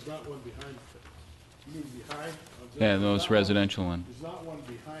 There's not one behind. You mean behind? Yeah, those residential ones. There's not one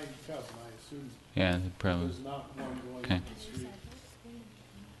behind Cub, I assume. Yeah, probably. There's not one going Okay. into the street.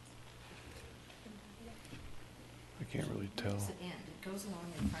 I can't really tell. It's an end. It goes along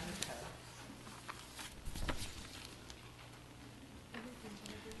in front of Cub.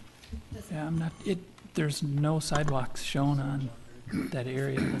 Yeah, I'm not, there's no sidewalks shown on that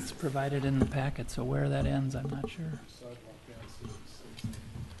area that's provided in the packet, so where that ends, I'm not sure.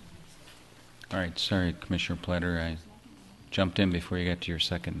 All right, sorry, Commissioner Platter, I jumped in before you got to your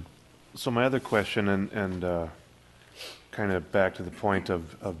second. So my other question, and kind of back to the point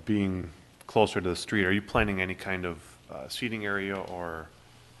of being closer to the street, are you planning any kind of seating area, or,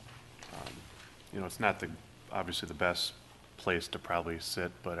 it's not obviously the best place to probably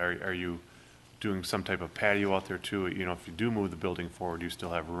sit, but are you doing some type of patio out there too? You know, if you do move the building forward, you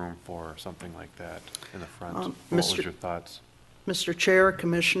still have room for something like that in the front. What was your thoughts? Mr. Chair,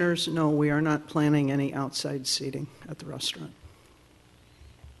 Commissioners, no, we are not planning any outside seating at the restaurant.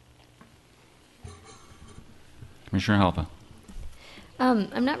 Commissioner Halpa.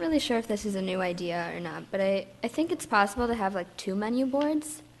 I'm not really sure if this is a new idea or not, but I think it's possible to have like 2 menu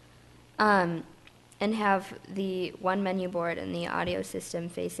boards and have the one menu board and the audio system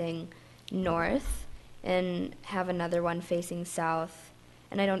facing north and have another one facing south.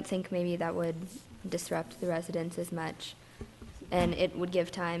 And I don't think maybe that would disrupt the residents as much. And it would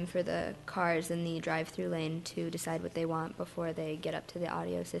give time for the cars in the drive-through lane to decide what they want before they get up to the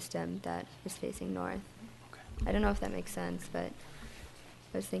audio system that is facing north. Okay. I don't know if that makes sense, but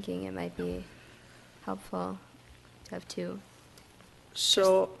I was thinking it might be helpful to have 2.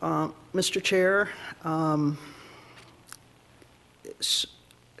 So, Mr. Chair,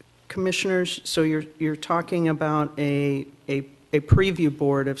 Commissioners, so you're talking about a preview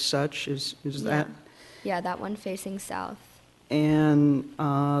board of such, is that? Yeah, that one facing south. And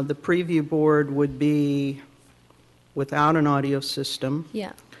the preview board would be without an audio system.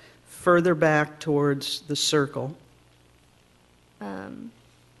 Yeah. Further back towards the circle.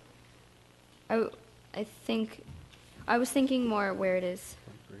 I was thinking more where it is.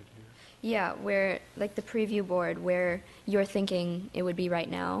 Yeah, where, like the preview board, where you're thinking it would be right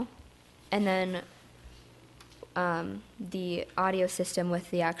now. And then the audio system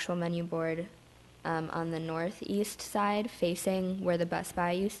with the actual menu board on the northeast side, facing where the Best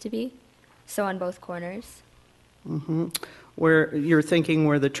Buy used to be. So on both corners. Mm-hmm. Where you're thinking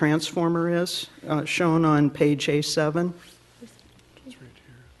where the transformer is, shown on page A7? It's right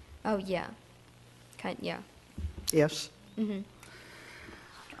here. Oh, yeah. Yeah. Yes. Mm-hmm.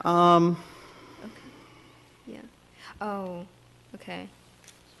 Okay. Yeah. Oh, okay.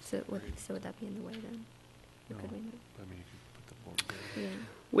 So would that be in the way then? Or could we move? I mean, you could put the board there.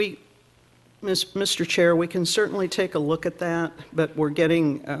 Yeah. Mr. Chair, we can certainly take a look at that, but we're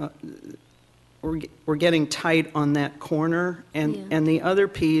getting tight on that corner. And the other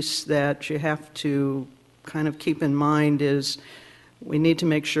piece that you have to kind of keep in mind is we need to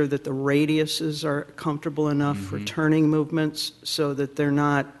make sure that the radiuses are comfortable enough for turning movements so that they're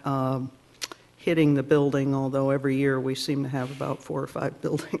not hitting the building, although every year we seem to have about 4 or 5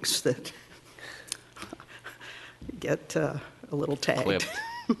 buildings that get a little tagged. Clipped.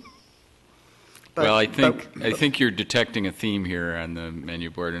 Well, I think you're detecting a theme here on the menu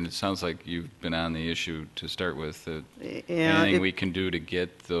board, and it sounds like you've been on the issue to start with. Anything we can do to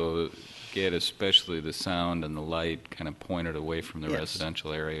get especially the sound and the light kind of pointed away from the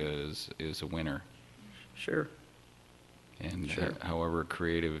residential area is a winner. Sure. And however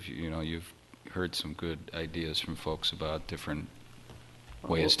creative, you've heard some good ideas from folks about different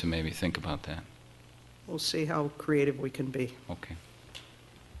ways to maybe think about that. We'll see how creative we can be. Okay.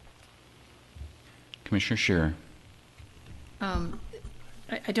 Commissioner Scherer.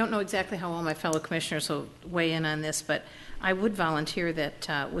 I don't know exactly how all my fellow commissioners will weigh in on this, but I would volunteer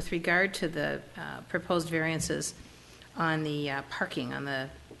that with regard to the proposed variances on the parking, on the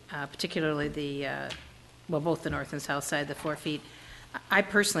particularly both the north and south side, the 4 feet, I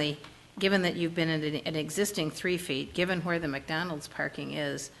personally, given that you've been in an existing 3 feet, given where the McDonald's parking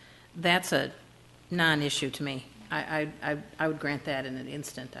is, that's a non-issue to me. I would grant that in an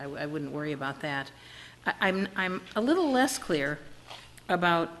instant. I wouldn't worry about that. I'm a little less clear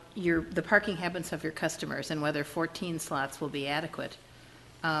about the parking habits of your customers and whether 14 slots will be adequate.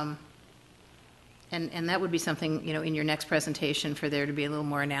 And that would be something, in your next presentation for there to be a little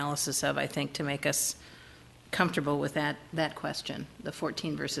more analysis of, I think, to make us comfortable with that question, the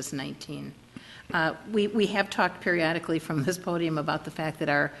 14 versus 19. We have talked periodically from this podium about the fact that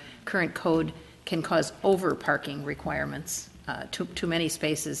our current code can cause over-parking requirements, too many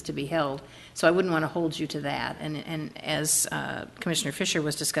spaces to be held. So I wouldn't want to hold you to that. And as Commissioner Fisher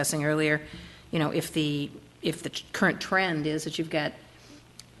was discussing earlier, if the current trend is that you've got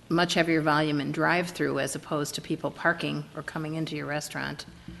much heavier volume in drive-through as opposed to people parking or coming into your restaurant,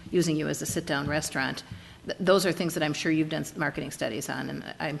 using you as a sit-down restaurant, those are things that I'm sure you've done marketing studies on, and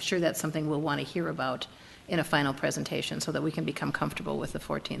I'm sure that's something we'll want to hear about in a final presentation so that we can become comfortable with the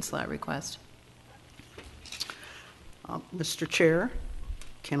 14-slot request. Mr. Chair,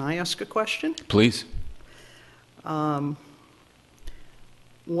 can I ask a question? Please. What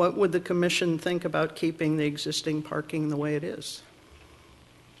would the commission think about keeping the existing parking the way it is?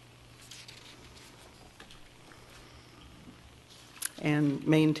 And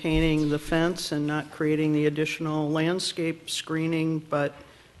maintaining the fence and not creating the additional landscape screening, but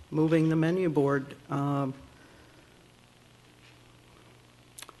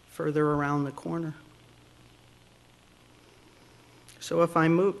further around the corner. So if I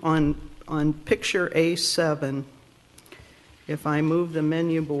move on picture A7, if I move the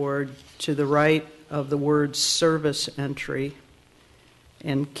menu board to the right of the word service entry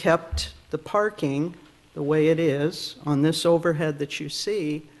and kept the parking the way it is on this overhead that you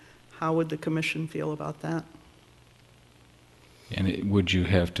see, how would the commission feel about that? And would you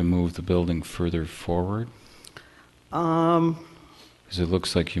have to move the building further forward? Because it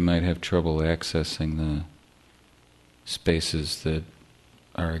looks like you might have trouble accessing the spaces that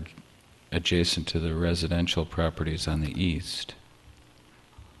are adjacent to the residential properties on the east.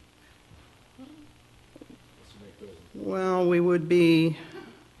 Well, we would be,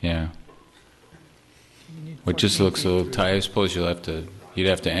 Yeah. It just looks a little tight. I suppose you'd have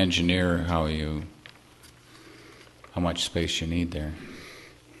to engineer how much space you need there.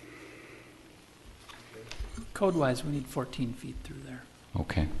 Code-wise, we need 14 feet through there.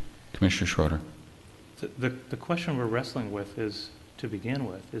 Okay. Commissioner Schroeder. The question we're wrestling with is, to begin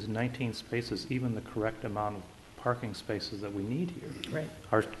with, is 19 spaces even the correct amount of parking spaces that we need here? Right.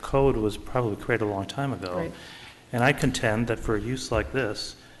 Our code was probably created a long time ago. Right. And I contend that for a use like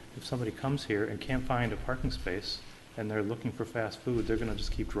this, if somebody comes here and can't find a parking space and they're looking for fast food, they're going to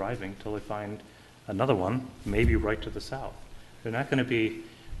just keep driving till they find another one, maybe right to the south. They're not going to be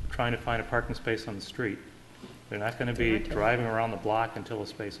trying to find a parking space on the street. They're not going to be driving around the block until a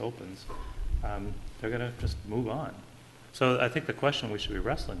space opens. They're going to just move on. So I think the question we should be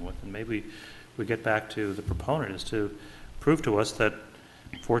wrestling with, and maybe we get back to the proponent, is to prove to us that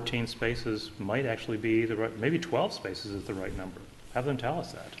 14 spaces might actually be the right, maybe 12 spaces is the right number. Have them tell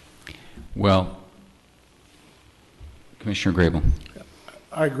us that. Well, Commissioner Grable.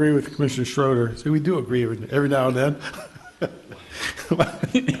 I agree with Commissioner Schroeder. See, we do agree every now and then.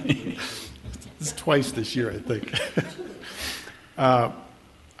 It's twice this year, I think. I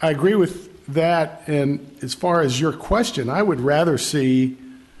agree with that. And as far as your question, I would rather see,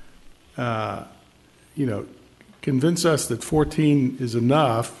 convince us that 14 is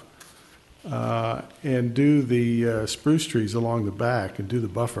enough and do the spruce trees along the back and do the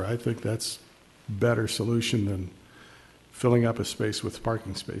buffer. I think that's a better solution than filling up a space with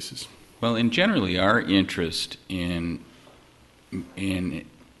parking spaces. Well, and generally our interest in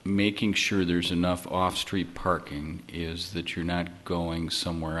making sure there's enough off-street parking is that you're not going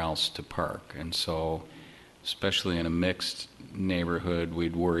somewhere else to park. And so, especially in a mixed neighborhood,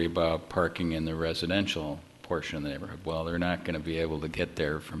 we'd worry about parking in the residential portion of the neighborhood. Well, they're not going to be able to get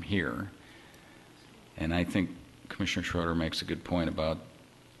there from here. And I think Commissioner Schroeder makes a good point about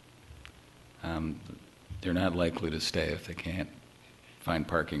they're not likely to stay if they can't find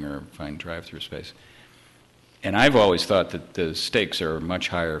parking or find drive-through space. And I've always thought that the stakes are much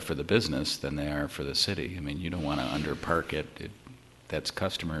higher for the business than they are for the city. I mean, you don't want to underpark it. That's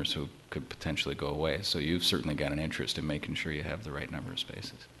customers who could potentially go away. So you've certainly got an interest in making sure you have the right number of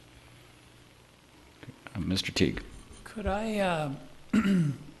spaces. Mr. Teague. Could I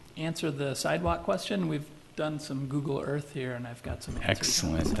answer the sidewalk question? We've done some Google Earth here, and I've got some answers.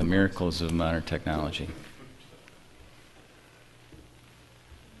 Excellent. The miracles of modern technology.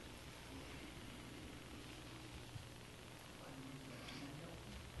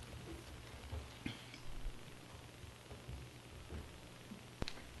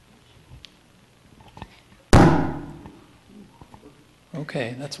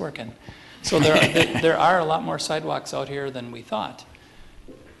 Okay, that's working. So there are a lot more sidewalks out here than we thought.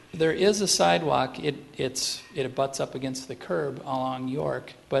 There is a sidewalk. It abuts up against the curb along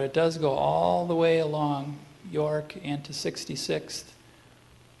York, but it does go all the way along York and to 66th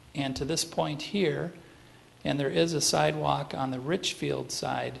and to this point here. And there is a sidewalk on the Richfield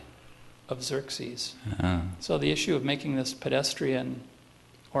side of Xerxes. So the issue of making this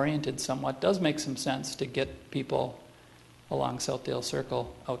pedestrian-oriented somewhat does make some sense to get people along Southdale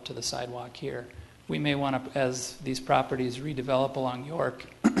Circle out to the sidewalk here. We may want to, as these properties redevelop along York,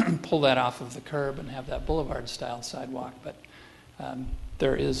 pull that off of the curb and have that boulevard-style sidewalk, but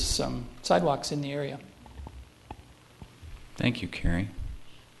there is some sidewalks in the area. Thank you, Carrie.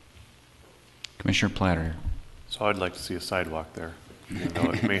 Commissioner Platter. So I'd like to see a sidewalk there. I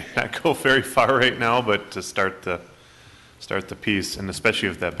know it may not go very far right now, but to start the piece, and especially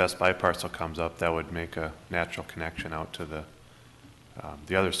if that Best Buy parcel comes up, that would make a natural connection out to the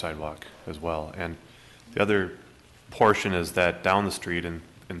other sidewalk as well. And the other portion is that down the street, and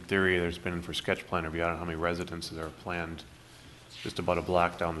in theory, there's been for sketch plan review, I don't know how many residences are planned just about a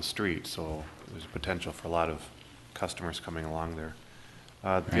block down the street, so there's potential for a lot of customers coming along there.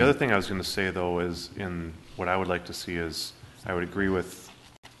 The other thing I was going to say, though, is in what I would like to see is, I would agree with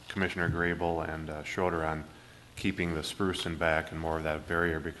Commissioner Grable and Schroeder on keeping the spruce in back and more of that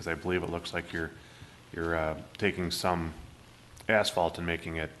barrier, because I believe it looks like you're taking some asphalt and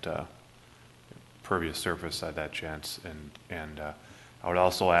making it pervious surface at that chance. And I would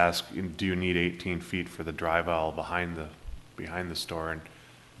also ask, do you need 18 feet for the drive aisle behind the store? And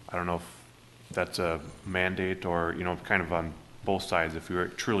I don't know if that's a mandate or, kind of on both sides. If you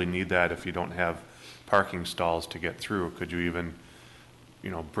truly need that, if you don't have parking stalls to get through, could you even,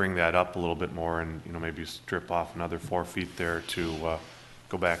 bring that up a little bit more and, maybe strip off another 4 feet there to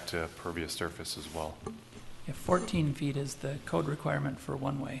go back to pervious surface as well? Yeah, 14 feet is the code requirement for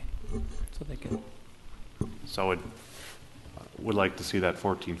one-way, so they can. So I would like to see that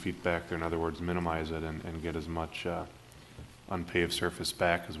 14 feet back there. In other words, minimize it and get as much unpaved surface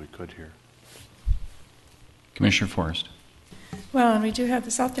back as we could here. Commissioner Forrest. Well, and we do have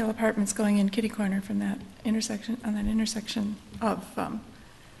the Southdale Apartments going in kitty corner from that intersection, on that intersection of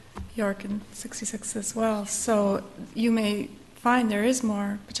York and 66 as well. So you may find there is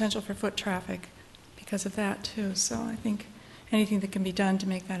more potential for foot traffic because of that too. So I think anything that can be done to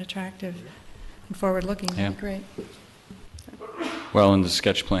make that attractive and forward-looking would be great. Well, and the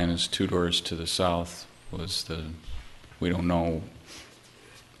sketch plan is 2 doors to the south. We don't know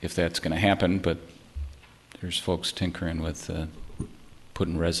if that's going to happen, but there's folks tinkering with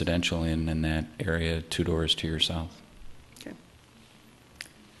putting residential in that area 2 doors to your south. Okay.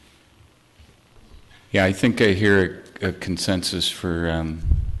 Yeah, I think I hear a consensus for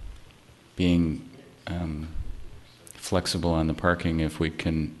being flexible on the parking if we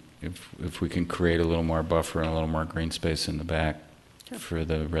can create a little more buffer and a little more green space in the back for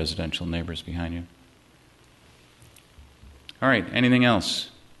the residential neighbors behind you. All right, anything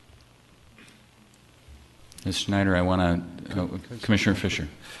else? Ms. Schneider, I want to, Commissioner Fisher.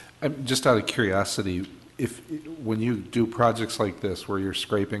 Just out of curiosity, when you do projects like this where you're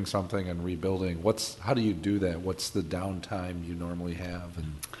scraping something and rebuilding, how do you do that? What's the downtime you normally have?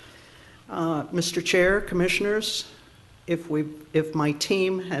 Mr. Chair, Commissioners, if my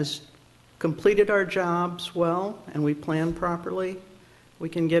team has completed our jobs well and we plan properly, we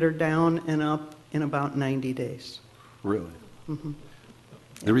can get her down and up in about 90 days. Really? Mm-hmm.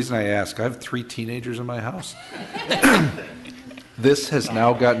 The reason I ask, I have 3 teenagers in my house. This has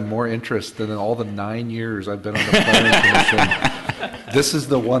now gotten more interest than in all the 9 years I've been on the planning commission. This is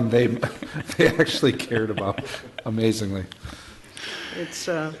the one they actually cared about, amazingly. It's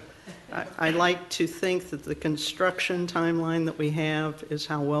I like to think that the construction timeline that we have is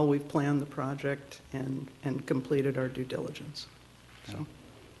how well we've planned the project and completed our due diligence. So.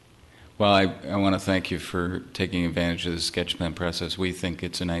 Well, I want to thank you for taking advantage of the sketch plan process. We think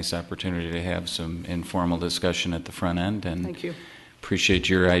it's a nice opportunity to have some informal discussion at the front end, and thank you. Appreciate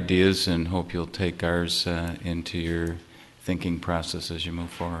your ideas and hope you'll take ours into your thinking process as you move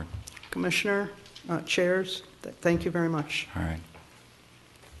forward. Commissioner, chairs, thank you very much. All right.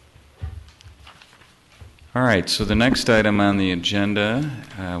 All right, so the next item on the agenda,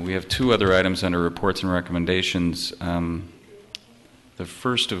 we have 2 other items under reports and recommendations. The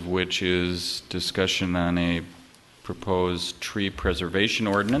first of which is discussion on a proposed tree preservation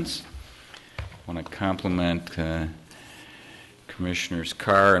ordinance. I want to compliment Commissioners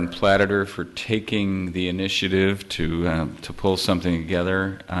Carr and Platter for taking the initiative to pull something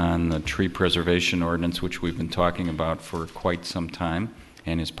together on the tree preservation ordinance, which we've been talking about for quite some time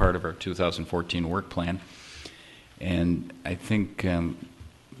and is part of our 2014 work plan. And I think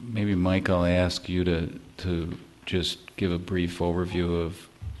maybe, Mike, I'll ask you to just give a brief overview of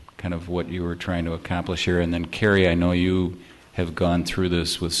kind of what you were trying to accomplish here. And then, Carrie, I know you have gone through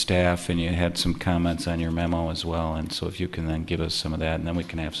this with staff and you had some comments on your memo as well. And so if you can then give us some of that, and then we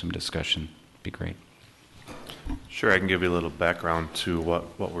can have some discussion, it'd be great. Sure, I can give you a little background to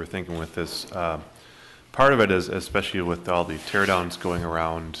what we're thinking with this. Part of it is, especially with all the teardowns going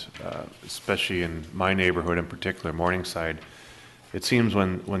around, especially in my neighborhood in particular, Morningside, it seems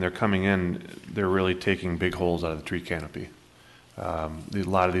when they're coming in, they're really taking big holes out of the tree canopy. A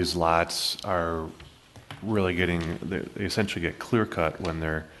lot of these lots are really they essentially get clear cut when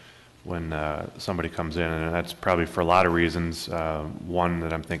somebody comes in, and that's probably for a lot of reasons. One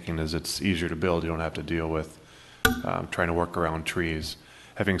that I'm thinking is it's easier to build. You don't have to deal with trying to work around trees.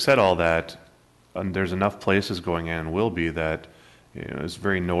 Having said all that, there's enough places going in and will be that it's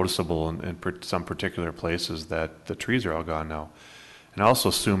very noticeable in some particular places that the trees are all gone now. And I also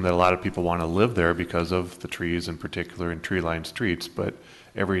assume that a lot of people want to live there because of the trees, in particular in tree-lined streets, but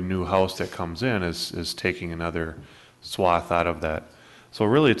every new house that comes in is taking another swath out of that. So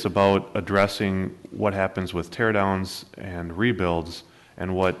really it's about addressing what happens with teardowns and rebuilds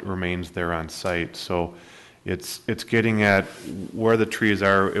and what remains there on site. So It's getting at where the trees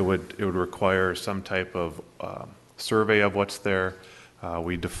are. It would require some type of survey of what's there.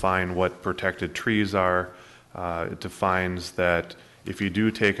 We define what protected trees are. It defines that if you do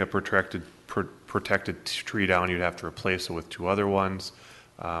take a protected tree down, you'd have to replace it with 2 other ones.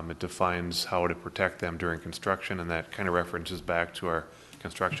 It defines how to protect them during construction, and that kind of references back to our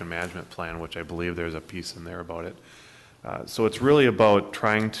construction management plan, which I believe there's a piece in there about it. So it's really about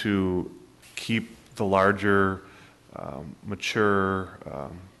trying to keep the larger, mature,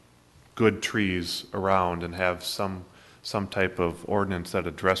 good trees around and have some type of ordinance that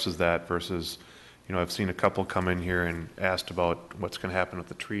addresses that versus, I've seen a couple come in here and asked about what's going to happen with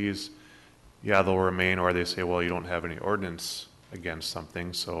the trees. Yeah, they'll remain, or they say, well, you don't have any ordinance against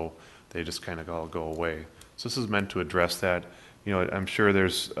something, so they just kind of all go away. So this is meant to address that. I'm sure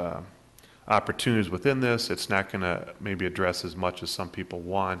there's opportunities within this. It's not going to maybe address as much as some people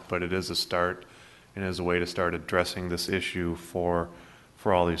want, but it is a start and is a way to start addressing this issue for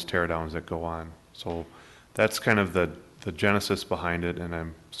all these tear downs that go on. So that's kind of the genesis behind it, and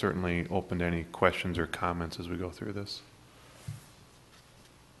I'm certainly open to any questions or comments as we go through this.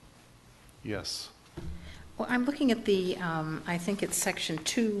 Yes. Well, I'm looking at the, I think it's section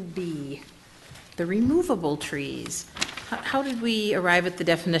 2B, the removable trees. How did we arrive at the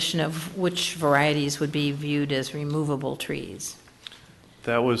definition of which varieties would be viewed as removable trees?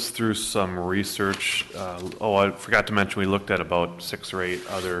 That was through some research. I forgot to mention we looked at about 6 or 8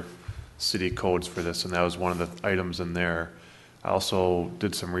 other city codes for this, and that was one of the items in there. I also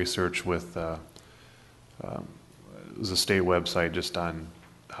did some research with it was a state website just on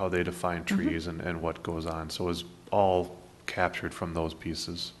how they define trees and what goes on. So it was all captured from those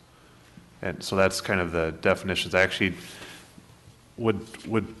pieces. And so that's kind of the definitions. I actually would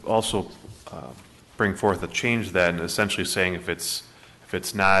also bring forth a change to that, and essentially saying if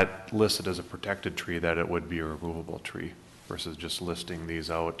it's not listed as a protected tree, that it would be a removable tree versus just listing these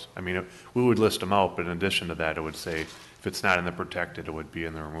out. I mean, we would list them out, but in addition to that, it would say if it's not in the protected, it would be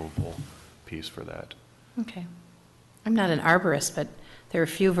in the removable piece for that. Okay. I'm not an arborist, but there are a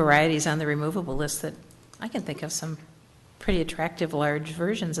few varieties on the removable list that I can think of some pretty attractive large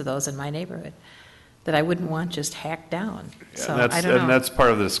versions of those in my neighborhood that I wouldn't want just hacked down. Yeah, so and I don't know. that's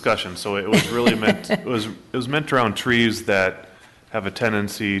part of the discussion. So it was really meant it was meant around trees that have a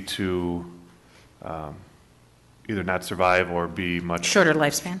tendency to either not survive or be much shorter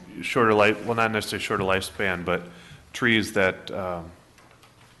lifespan. Well, not necessarily shorter lifespan, but trees that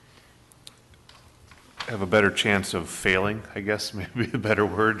have a better chance of failing, I guess, maybe a better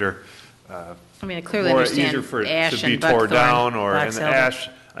word, or I mean, I clearly more understand easier for it ash to be and tore buckthorn, down, or box and elder.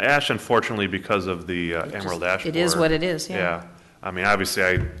 ash, unfortunately, because of the emerald ash it is borer. what it is, yeah. Yeah, I mean, obviously,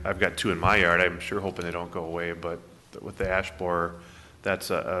 I've got 2 in my yard. I'm sure hoping they don't go away, but with the ash borer,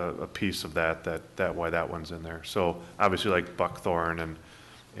 that's a piece of that why that one's in there. So obviously, like buckthorn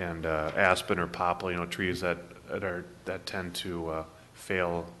and aspen or poplar, trees that tend to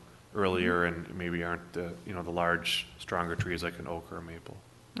fail earlier and maybe aren't the large, stronger trees like an oak or a maple.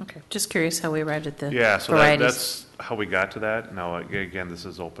 Okay, just curious how we arrived at the so varieties. that's how we got to that. Now, again, this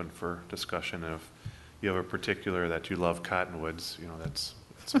is open for discussion. If you have a particular that you love cottonwoods, that's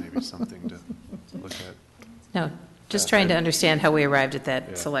maybe something to look at. No, just trying to understand how we arrived at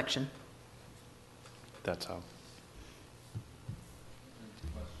that selection. That's how.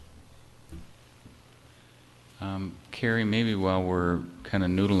 Carrie, maybe while we're kind of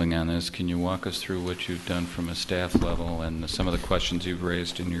noodling on this, can you walk us through what you've done from a staff level and some of the questions you've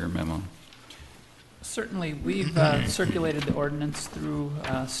raised in your memo? Certainly, we've circulated the ordinance through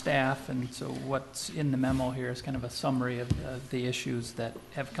staff, and so what's in the memo here is kind of a summary of the issues that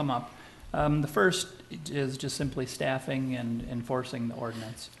have come up. The first is just simply staffing and enforcing the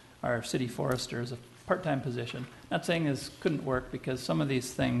ordinance. Our city forester is a part-time position. Not saying this couldn't work, because some of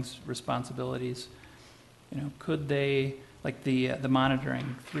these things, responsibilities, could they, like the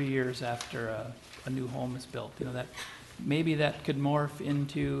monitoring 3 years after a new home is built, that maybe that could morph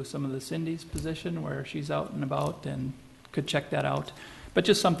into some of the Cindy's position where she's out and about and could check that out. But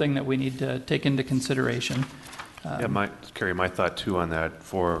just something that we need to take into consideration. Carrie, my thought too on that,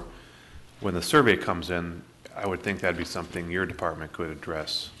 for when the survey comes in, I would think that'd be something your department could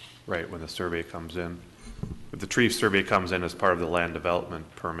address, right, when the survey comes in. If the tree survey comes in as part of the land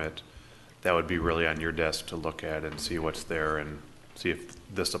development permit, that would be really on your desk to look at and see what's there and see if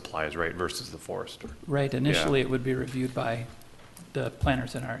this applies, right, versus the forester. Right. Initially, it would be reviewed by the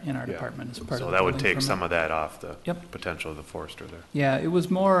planners in our department as part of the So that would building take permit. some of that off the potential of the forester there. Yeah, it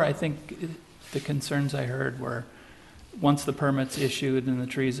was more, I think, the concerns I heard were once the permit's issued and the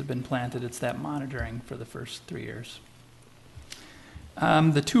trees have been planted, it's that monitoring for the first 3 years.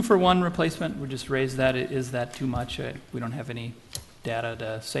 The 2-for-1 replacement, we just raised that. Is that too much? We don't have any data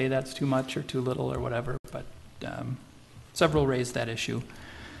to say that's too much or too little or whatever, but several raised that issue.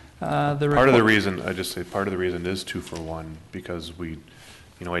 Part of the reason is 2-for-1 because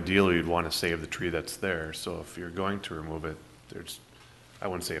ideally you'd want to save the tree that's there. So if you're going to remove it, I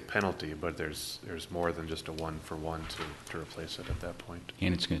wouldn't say a penalty, but there's more than just a 1-for-1 to replace it at that point.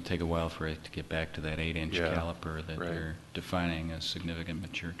 And it's going to take a while for it to get back to that 8-inch caliper that right. you're defining as significant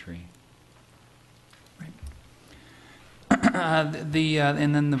mature tree. Right.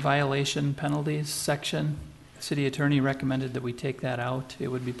 And then the violation penalties section, the city attorney recommended that we take that out. It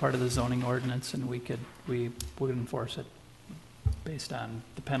would be part of the zoning ordinance, and we would enforce it based on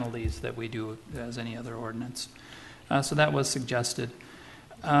the penalties that we do as any other ordinance. So that was suggested.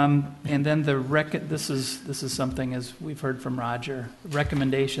 And then this is something, as we've heard from Roger,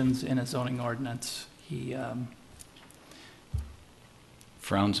 recommendations in a zoning ordinance. He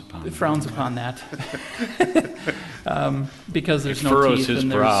frowns upon that because there's no furrows teeth his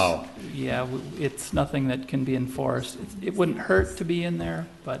and brow. It's nothing that can be enforced. It wouldn't hurt to be in there,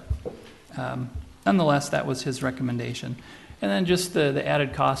 but nonetheless, that was his recommendation. And then just the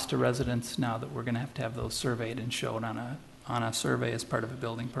added cost to residents now that we're going to have those surveyed and shown on a survey as part of a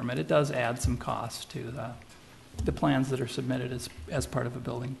building permit. It does add some cost to the plans that are submitted as part of a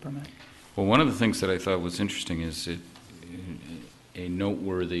building permit. Well, one of the things that I thought was interesting is a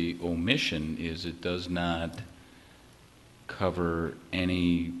noteworthy omission is it does not cover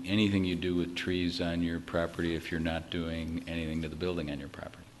anything you do with trees on your property if you're not doing anything to the building on your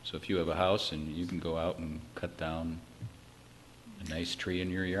property. So if you have a house and you can go out and cut down a nice tree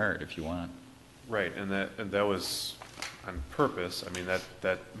in your yard if you want. Right, and that was on purpose. I mean,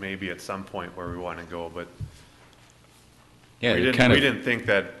 that may be at some point where we want to go, but we didn't think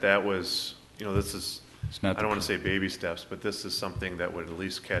that was, this is, I don't want to say baby steps, but this is something that would at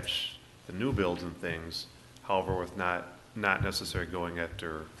least catch the new builds and things, however, with not necessarily going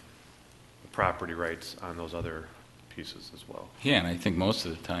after the property rights on those other pieces as well. Yeah, and I think most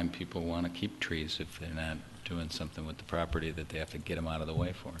of the time people want to keep trees if they're not doing something with the property that they have to get them out of the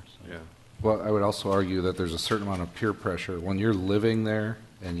way for. So. Yeah. Well, I would also argue that there's a certain amount of peer pressure. When you're living there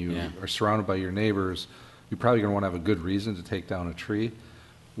and you are surrounded by your neighbors, you're probably going to want to have a good reason to take down a tree.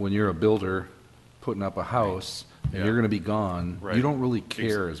 When you're a builder putting up a house and you're going to be gone, you don't really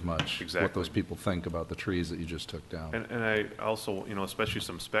care as much what those people think about the trees that you just took down. And I also, especially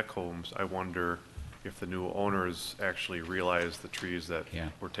some spec homes, I wonder if the new owners actually realize the trees that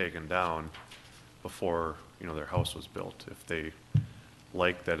were taken down before, their house was built. If they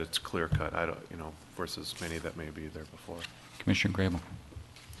like that it's clear cut, versus many that may be there before. Commissioner Grable.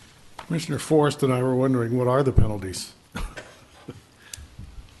 Commissioner Forrest and I were wondering, what are the penalties?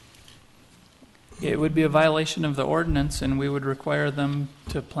 It would be a violation of the ordinance, and we would require them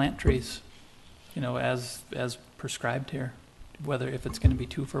to plant trees, as prescribed here, if it's going to be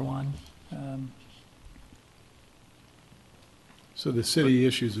 2-for-1. So the city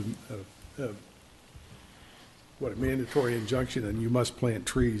issues a mandatory injunction, and you must plant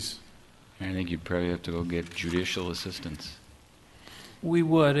trees. I think you'd probably have to go get judicial assistance. We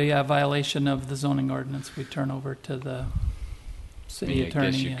would, a violation of the zoning ordinance. We turn over to the city attorney.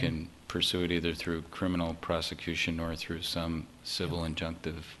 I guess you can pursue it either through criminal prosecution or through some civil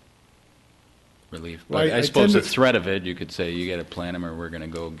injunctive relief. But I suppose the threat of it, you could say you got to plant them or we're going to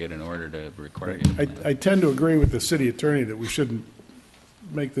go get an order to require you to plant them. I tend to agree with the city attorney that we shouldn't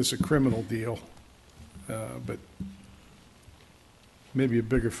make this a criminal deal, but maybe a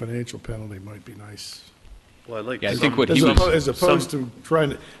bigger financial penalty might be nice. Well, I think what he was...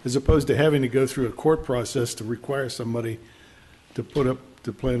 As opposed to having to go through a court process to require somebody to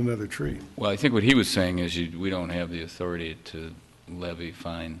plant another tree. Well, I think what he was saying is we don't have the authority to levy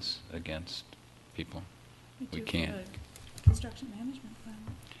fines against people. We can't. Construction management plan.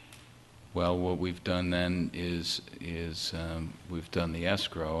 Well, what we've done then is we've done the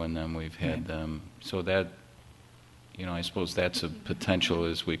escrow, and then we've had them. So that, I suppose that's a potential,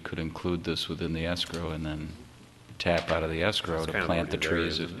 is we could include this within the escrow and then tap out of the escrow to plant the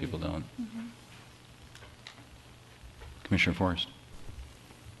trees if people don't. Mm-hmm. Commissioner Forrest.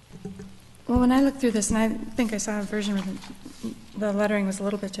 Well, when I looked through this, and I think I saw a version where the lettering was a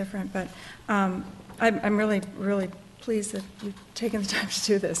little bit different, but I'm really, really pleased that you've taken the time to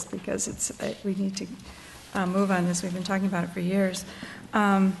do this, because we need to move on this. We've been talking about it for years.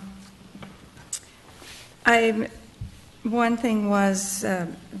 One thing was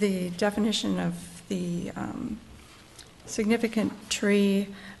the definition of the significant tree.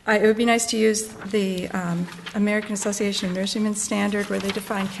 It would be nice to use the American Association of Nurserymen standard, where they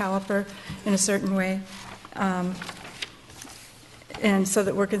define caliper in a certain way. And so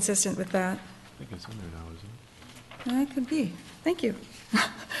that we're consistent with that. I think it's in there now, isn't it? That could be. Thank you.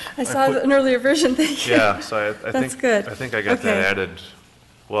 I saw an earlier version, thank you. Yeah, so I That's think, good. I think I got Okay. that added,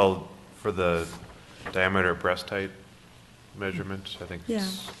 well, for the diameter breast height measurement, I think Yeah.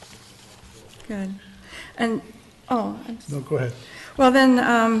 it's, Good. And, oh, No, go ahead. well then,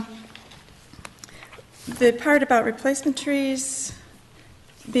 the part about replacement trees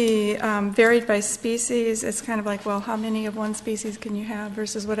be varied by species, it's kind of like, well, how many of one species can you have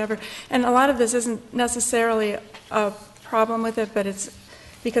versus whatever. And a lot of this isn't necessarily a problem with it, but it's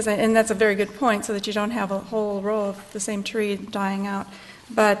because, and that's a very good point, so that you don't have a whole row of the same tree dying out.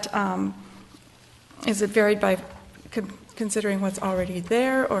 But is it varied by considering what's already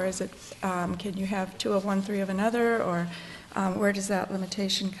there, or is it, can you have 2 of one, 3 of another, or where does that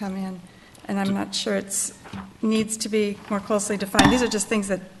limitation come in? And I'm not sure it's needs to be more closely defined. These are just things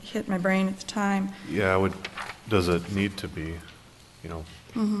that hit my brain at the time. yeah, does it need to be, you know,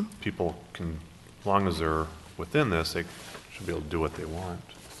 people can, as long as they're within this, they should be able to do what they want.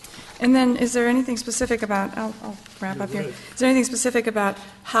 And then, is there anything specific about, I'll wrap up here. Is there anything specific about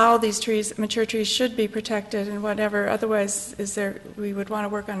how these trees, mature trees, should be protected and whatever? Otherwise, we would want to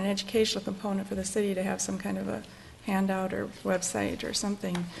work on an educational component for the city to have some kind of a handout or website or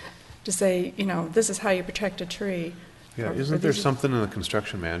something to say, you know, this is how you protect a tree. Yeah, Or isn't there these- something in the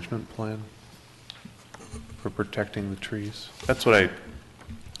construction management plan for protecting the trees? That's what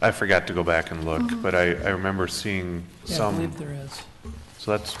I forgot to go back and look, but I remember seeing Yeah, I some. believe there is.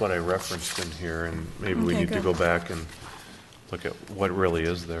 So that's what I referenced in here, and maybe we Okay, need to good. go back and look at what really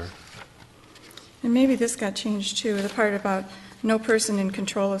is there. And maybe this got changed too, the part about no person in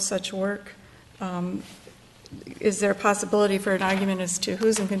control of such work. Is there a possibility for an argument as to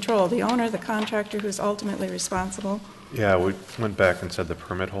who's in control? The owner, the contractor, who's ultimately responsible? Yeah, we went back and said the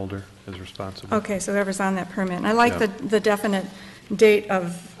permit holder is responsible. Okay, so whoever's on that permit. And I like Yeah. the definite date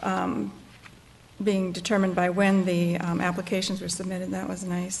of being determined by when the applications were submitted. That was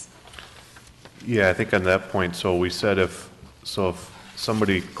nice. Yeah, I think on that point, so we said if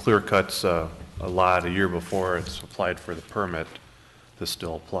somebody clear cuts a lot a year before it's applied for the permit, this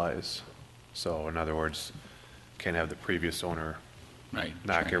still applies. So in other words, can't have the previous owner Right.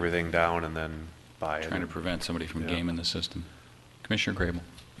 knock everything down and then buy it. Trying to prevent somebody from Yeah. gaming the system. Commissioner Grable.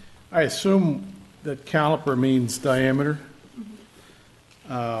 I assume that caliper means diameter.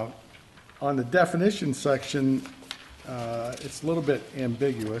 On the definition section, it's a little bit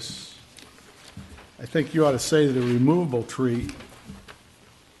ambiguous. I think you ought to say that a removable tree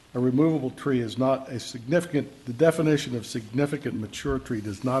is not a significant, the definition of significant mature tree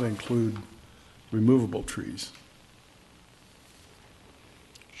does not include removable trees,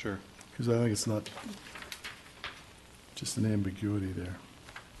 Sure. because I think it's not just an ambiguity there.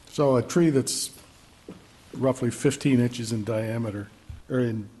 So a tree that's roughly 15 inches in diameter, or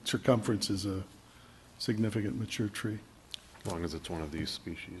in circumference, is a significant mature tree. As long as it's one of these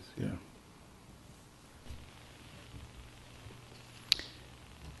species. Yeah.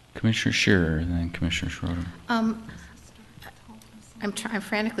 Commissioner Scherer, and then Commissioner Schroeder. I'm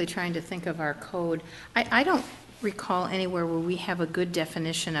frantically trying to think of our code. I don't recall anywhere where we have a good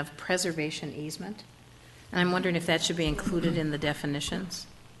definition of preservation easement, and I'm wondering if that should be included in the definitions.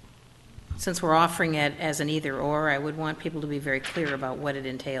 Since we're offering it as an either-or, I would want people to be very clear about what it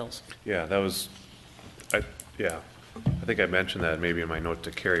entails. Yeah, that was, I think I mentioned that maybe in my note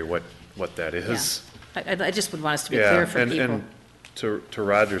to Carrie, what that is. I just would want us to be Yeah, clear for people. and to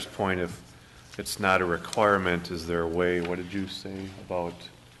Roger's point, if it's not a requirement, is there a way, what did you say about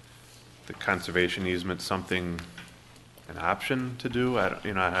the conservation easement, something, an option to do? I don't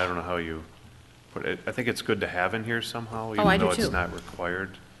know how you put it. I think it's good to have in here somehow, I even do though it's too. not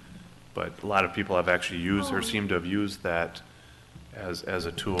required. But a lot of people have actually used, or seem to have used that as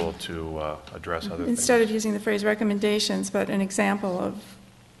a tool to address other things. Instead of using the phrase recommendations, but an example of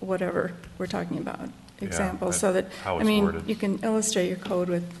whatever we're talking about. Examples, so that, how I it's mean, worded. you can illustrate your code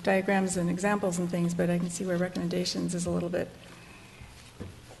with diagrams and examples and things, but I can see where recommendations is a little bit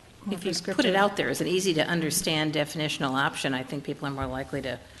more If you put prescriptive. it out there as an easy-to-understand definitional option, I think people are more likely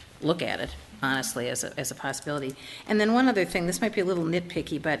to look at it, honestly, as a possibility. And then one other thing, this might be a little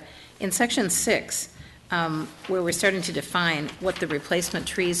nitpicky, but in Section 6, where we're starting to define what the replacement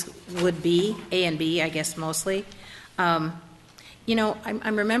trees would be, A and B, I guess mostly, I'm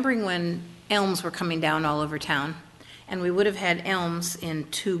remembering when elms were coming down all over town, and we would have had elms in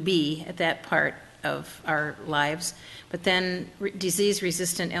 2B at that part of our lives, but then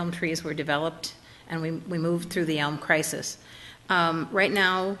disease-resistant elm trees were developed, and we moved through the elm crisis. Right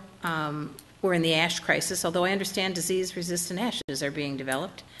now, we're in the ash crisis, although I understand disease-resistant ashes are being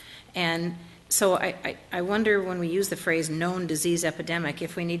developed, and So I wonder when we use the phrase known disease epidemic,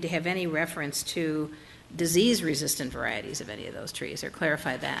 if we need to have any reference to disease-resistant varieties of any of those trees, or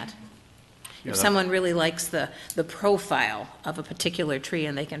clarify that. Yeah, If that- someone really likes the profile of a particular tree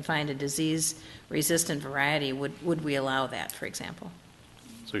and they can find a disease-resistant variety, would we allow that, for example?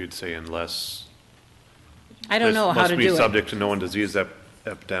 So you'd say unless. I don't know how to do Must be it. subject to known disease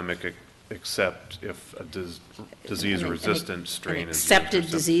epidemic, except if a disease-resistant strain An is. accepted used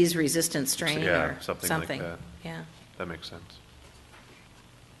or some- disease-resistant strain Yeah, or something something. like that. Yeah. That makes sense.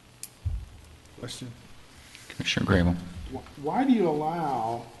 Question? Commissioner Grable. Why do you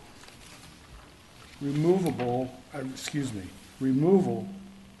allow removal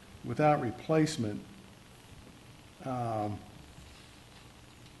without replacement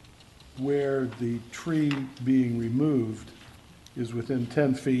where the tree being removed is within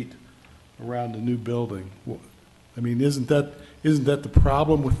 10 feet around the new building? I mean, isn't that the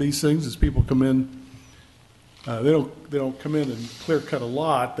problem with these things? Is people come in, they don't come in and clear cut a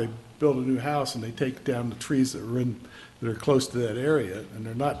lot. They build a new house and they take down the trees that are close to that area, and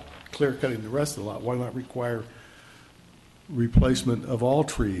they're not clear cutting the rest of the lot. Why not require replacement of all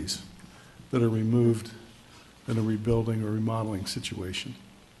trees that are removed in a rebuilding or remodeling situation?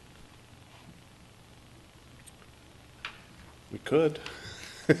 We could.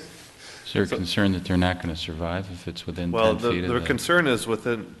 Is there a concern that they're not going to survive if it's within Well, 10 feet of the concern is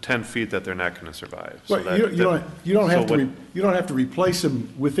within 10 feet that they're not going to survive. So Well, that- you don't have so to you don't have to replace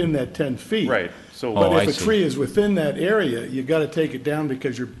them within that 10 feet. Right, so. But Oh, I if a see. tree is within that area, you got to take it down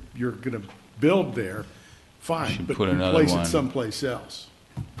because you're going to build there. Fine, should but put another replace one. it someplace else.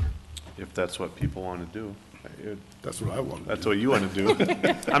 If that's what people want to do. That's what I want. That's what you want to do.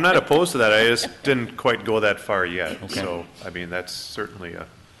 I'm not opposed to that, I just didn't quite go that far yet. Okay. So, I mean, that's certainly a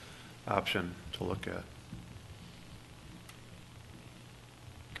option to look at.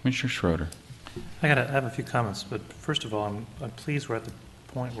 Commissioner Schroeder. I have a few comments, but first of all, I'm pleased we're at the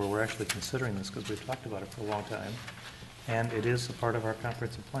point where we're actually considering this because we've talked about it for a long time, and it is a part of our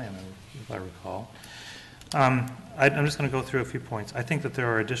comprehensive plan, if I recall. I'm just going to go through a few points. I think that there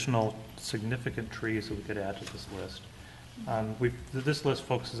are additional significant trees that we could add to this list. This list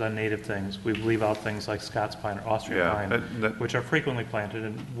focuses on native things. We leave out things like Scots pine or Austrian Yeah, pine, which are frequently planted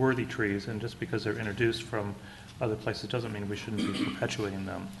and worthy trees, and just because they're introduced from other places doesn't mean we shouldn't be perpetuating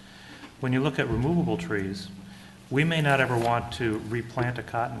them. When you look at removable trees, we may not ever want to replant a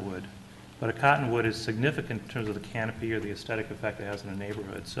cottonwood, but a cottonwood is significant in terms of the canopy or the aesthetic effect it has in a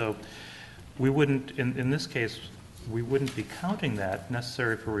neighborhood. So we wouldn't, in this case, we wouldn't be counting that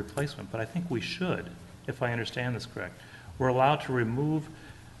necessary for replacement, but I think we should, if I understand this correct. We're allowed to remove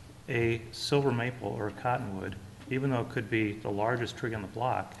a silver maple or a cottonwood, even though it could be the largest tree on the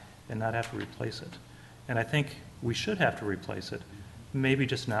block, and not have to replace it. And I think we should have to replace it, maybe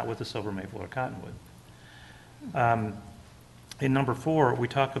just not with a silver maple or cottonwood. In number 4, we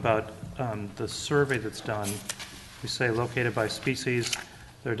talk about the survey that's done. We say located by species,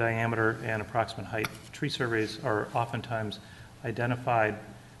 their diameter, and approximate height. Tree surveys are oftentimes identified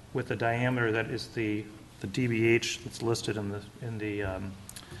with a diameter that is the DBH that's listed under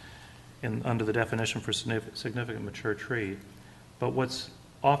the definition for significant mature tree. But what's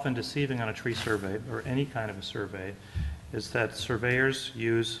often deceiving on a tree survey, or any kind of a survey, is that surveyors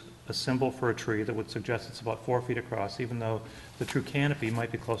use a symbol for a tree that would suggest it's about 4 feet across, even though the true canopy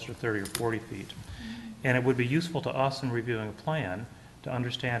might be closer to 30 or 40 feet. And it would be useful to us in reviewing a plan to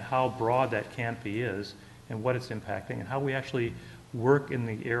understand how broad that canopy is and what it's impacting and how we actually work in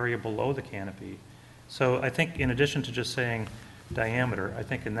the area below the canopy. So I think in addition to just saying diameter, I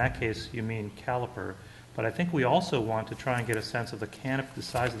think in that case you mean caliper, but I think we also want to try and get a sense of the canopy, the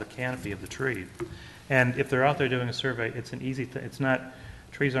size of the canopy of the tree. And if they're out there doing a survey, it's an easy thing. It's not,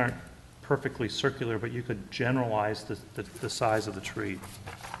 trees aren't perfectly circular, but you could generalize the size of the tree.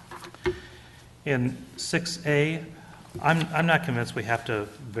 In 6A, I'm not convinced we have to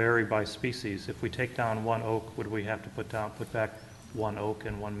vary by species. If we take down one oak, would we have to put back one oak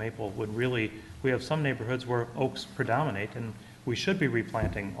and one maple? We have some neighborhoods where oaks predominate, and we should be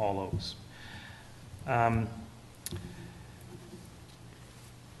replanting all oaks. I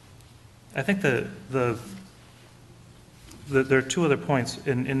think there are 2 other points.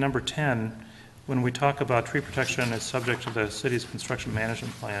 In number 10, when we talk about tree protection as subject to the city's construction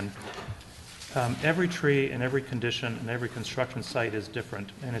management plan, every tree and every condition and every construction site is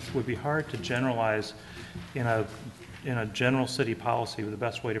different, and it would be hard to generalize in a general city policy with the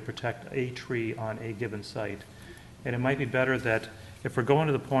best way to protect a tree on a given site. And it might be better that if we're going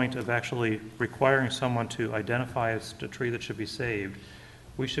to the point of actually requiring someone to identify a tree that should be saved,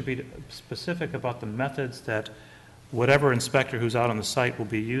 we should be specific about the methods that whatever inspector who's out on the site will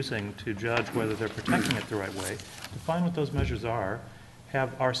be using to judge whether they're protecting it the right way, define what those measures are,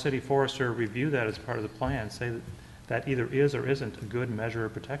 have our city forester review that as part of the plan, say that that either is or isn't a good measure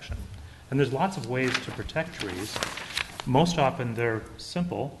of protection. And there's lots of ways to protect trees. Most often they're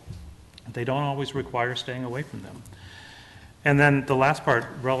simple. They don't always require staying away from them. And then the last part,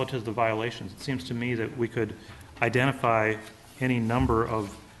 relative to the violations, it seems to me that we could identify any number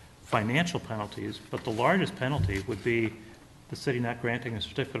of financial penalties, but the largest penalty would be the city not granting a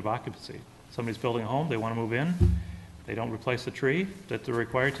certificate of occupancy. Somebody's building a home, they want to move in, they don't replace the tree that they're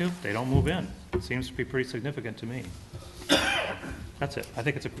required to, they don't move in. It seems to be pretty significant to me. That's it. I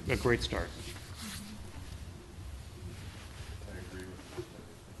think it's a great start.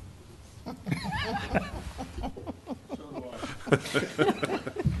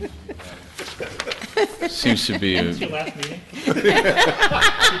 Seems to be It's your last meeting? You're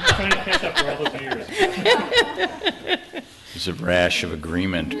trying to catch up for all those years. there's a rash of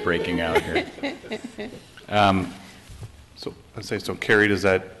agreement breaking out here. So I'd say, so Carrie, does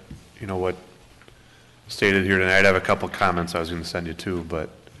that, what stated here tonight, I have a couple comments I was going to send you too, but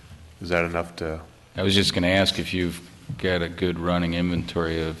is that enough to? I was just going to ask if you've got a good running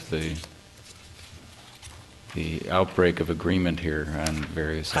inventory of the outbreak of agreement here on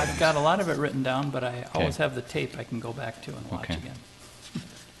various items. I've got a lot of it written down, but I always have the tape I can go back to and watch again.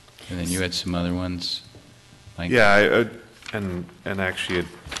 And then you had some other ones? Mike? Yeah, and actually,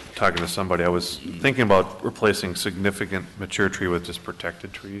 talking to somebody, I was thinking about replacing significant mature tree with just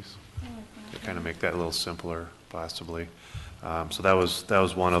protected trees. To kind of make that a little simpler, possibly. So that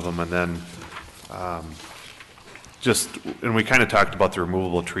was one of them, and then and we kind of talked about the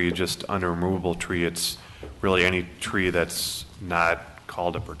removable tree. Just under removable tree, it's really any tree that's not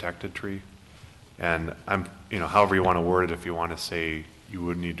called a protected tree. And however you want to word it, if you want to say you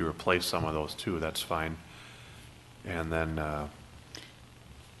would need to replace some of those too, that's fine. And then,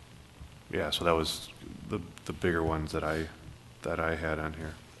 so that was the bigger ones that I had on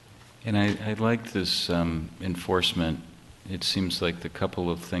here. And I like this enforcement. It seems like the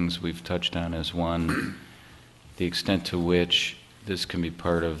couple of things we've touched on is one, the extent to which this can be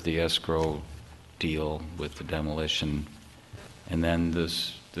part of the escrow deal with the demolition, and then the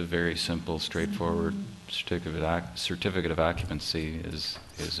very simple, straightforward certificate of occupancy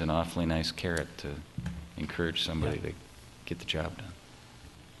is an awfully nice carrot to encourage somebody to get the job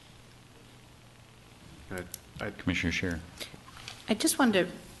done. Commissioner Scheer. I just wanted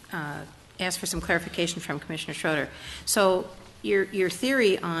to ask for some clarification from Commissioner Schroeder. So your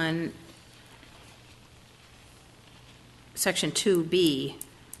theory on Section 2B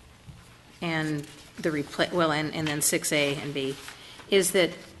and and then 6A and B is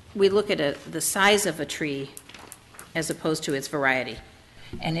that we look at the size of a tree as opposed to its variety.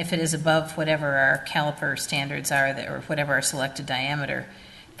 And if it is above whatever our caliper standards are, or whatever our selected diameter,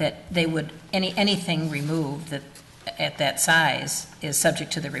 that they would, anything removed that at that size is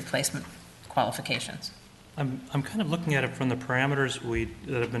subject to the replacement qualifications. I'm kind of looking at it from the parameters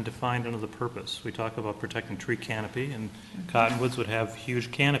that have been defined under the purpose. We talk about protecting tree canopy, and cottonwoods would have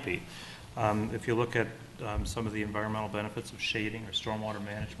huge canopy. If you look at some of the environmental benefits of shading or stormwater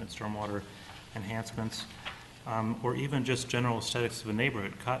management, stormwater enhancements, or even just general aesthetics of a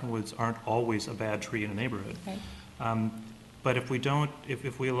neighborhood, cottonwoods aren't always a bad tree in a neighborhood. Right. But if we don't,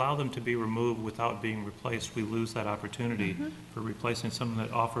 if we allow them to be removed without being replaced, we lose that opportunity for replacing something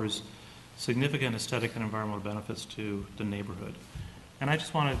that offers significant aesthetic and environmental benefits to the neighborhood. And I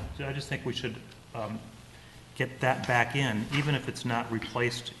just think we should get that back in, even if it's not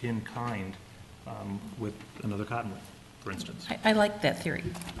replaced in kind with another cottonwood, for instance. I like that theory.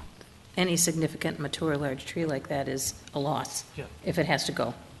 Any significant, mature, large tree like that is a loss if it has to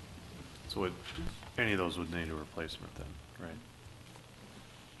go. So any of those would need a replacement then, right?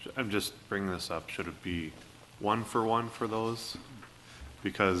 I'm just bringing this up. Should it be 1-for-1 for those?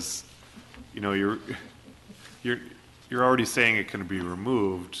 Because, you're already saying it can be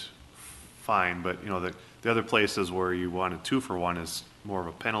removed, fine, but, the other places where you want a 2-for-1 is more of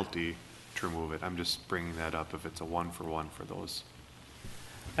a penalty to remove it. I'm just bringing that up if it's a 1-for-1 for those.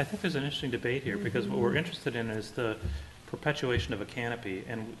 I think there's an interesting debate here, because what we're interested in is the perpetuation of a canopy,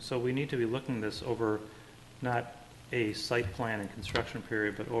 and so we need to be looking at this over not a site plan and construction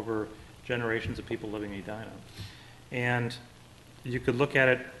period, but over generations of people living in Edina. And you could look at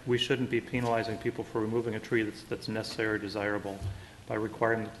it, we shouldn't be penalizing people for removing a tree that's necessary or desirable by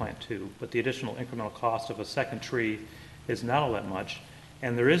requiring the plant two, but the additional incremental cost of a second tree is not all that much,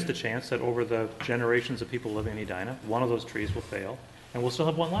 and there is the chance that over the generations of people living in Edina, one of those trees will fail, and we'll still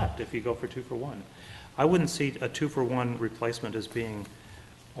have one left if you go for 2-for-1. I wouldn't see a 2-for-1 replacement as being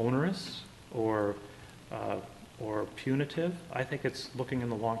onerous or or punitive. I think it's looking in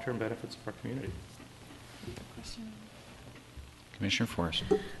the long-term benefits of our community. Commissioner Forrest.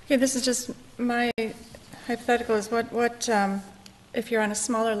 Okay, this is just my hypothetical is what if you're on a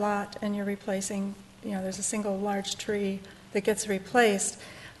smaller lot and you're replacing, there's a single large tree that gets replaced,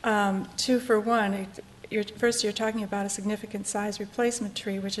 2 for 1. First, you're talking about a significant size replacement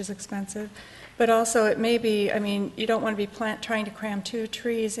tree, which is expensive, but also it may be, you don't want to be trying to cram 2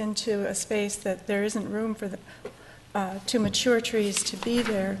 trees into a space that there isn't room for the 2 mature trees to be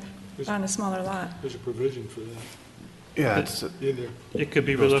there on a smaller lot. There's a provision for that. Yeah, it could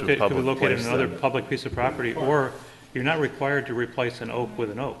be located in another public piece of property, or you're not required to replace an oak with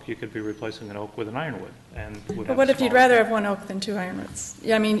an oak. You could be replacing an oak with an ironwood. But what if you'd rather have 1 oak than 2 ironwoods?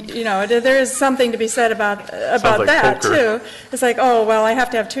 There is something to be said about like that, poker. too. It's like, oh, well, I have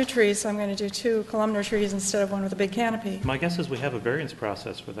to have 2 trees, so I'm going to do 2 columnar trees instead of 1 with a big canopy. My guess is we have a variance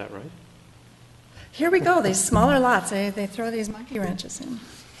process for that, right? Here we go, these smaller lots, they throw these monkey wrenches in.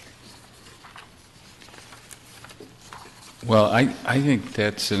 Well, I think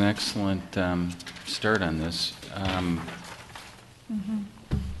that's an excellent start on this.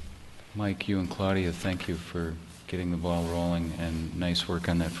 Mike, you and Claudia, thank you for getting the ball rolling, and nice work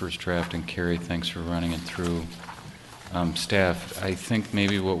on that first draft. And Carrie, thanks for running it through. Staff, I think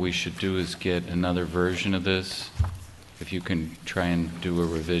maybe what we should do is get another version of this. If you can try and do a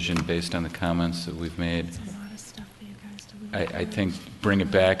revision based on the comments that we've made. I think bring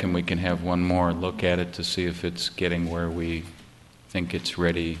it back and we can have one more look at it to see if it's getting where we think it's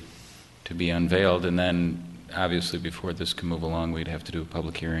ready to be unveiled. And then, obviously, before this can move along, we'd have to do a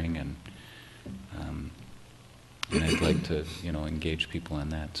public hearing, and I'd like to, engage people on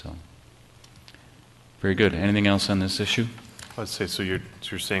that. So, very good. Anything else on this issue? I'd say, so you're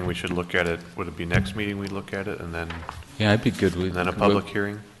saying we should look at it, would it be next meeting we look at it, and then? Yeah, I'd be good with. And then a public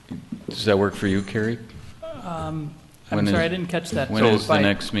hearing? Does that work for you, Carrie? I'm sorry, I didn't catch that. When is the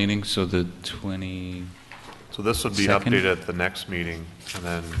next meeting? So the 20. So this would be Second? updated at the next meeting, and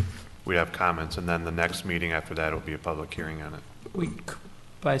then we'd have comments, and then the next meeting after that will be a public hearing on it.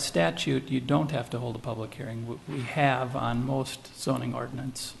 By statute, you don't have to hold a public hearing. We have on most zoning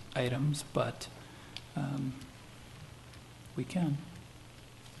ordinance items, but we can.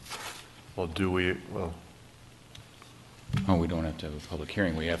 Well, do we, well, Oh, we don't have to have a public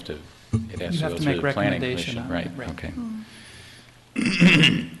hearing. We have to, it has You to have go to through make the planning recommendation commission. on Right, it, right. okay.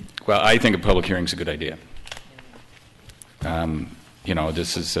 Well, I think a public hearing's a good idea.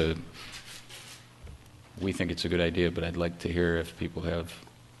 This is we think it's a good idea, but I'd like to hear if people have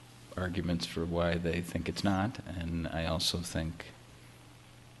arguments for why they think it's not. And I also think,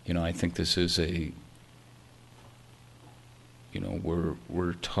 I think this is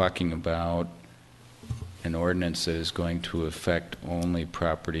we're talking about an ordinance that is going to affect only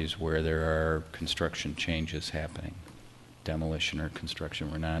properties where there are construction changes happening, demolition or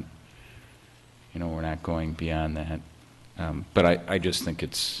construction. We're not going beyond that. But I just think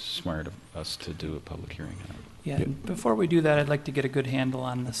it's smart of us to do a public hearing on it. Yeah, and before we do that, I'd like to get a good handle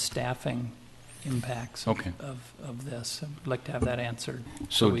on the staffing impacts Okay. of this. I'd like to have that answered,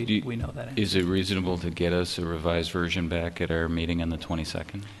 So we know that answer. Is it reasonable to get us a revised version back at our meeting on the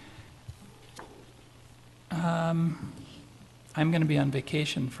 22nd? I'm going to be on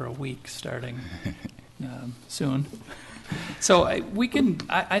vacation for a week starting soon. So I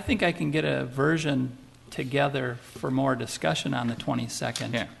think I can get a version together for more discussion on the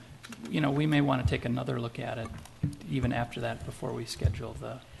 22nd. Yeah. We may want to take another look at it even after that before we schedule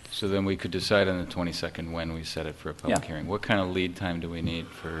the... So then we could decide on the 22nd when we set it for a public Yeah. hearing. What kind of lead time do we need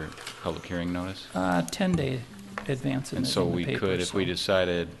for public hearing notice? 10-day advance in And the so in the we paper, could, if so we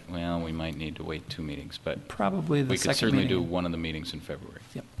decided, well, we might need to wait 2 meetings, but probably the we could second certainly do meeting. one of the meetings in February.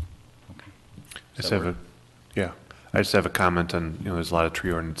 Yep. Okay. I Does just that have work? I just have a comment on, there's a lot of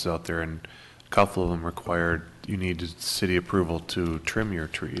tree ordinances out there, and a couple of them required, you need city approval to trim your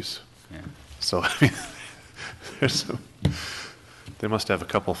trees. Yeah. So, they must have a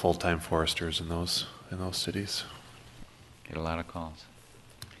couple full-time foresters in those cities. Get a lot of calls.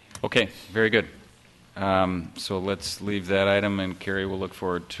 Okay, very good. So let's leave that item, and Carrie will look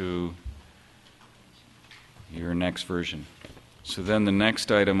forward to your next version. So then the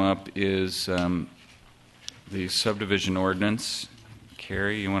next item up is the subdivision ordinance.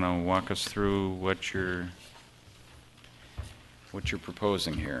 Carrie, you want to walk us through what you're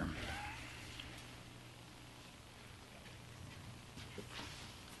proposing here?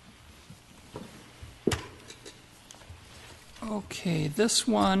 Okay, this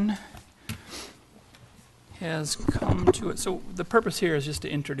one has come to it. So the purpose here is just to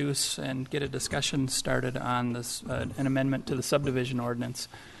introduce and get a discussion started on this, an amendment to the subdivision ordinance.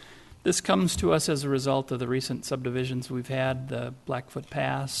 This comes to us as a result of the recent subdivisions we've had, the Blackfoot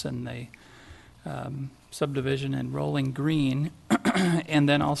Pass and the subdivision in Rolling Green, and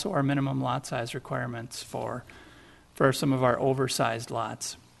then also our minimum lot size requirements for some of our oversized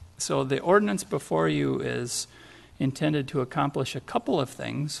lots. So the ordinance before you is intended to accomplish a couple of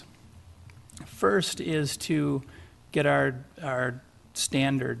things. First is to get our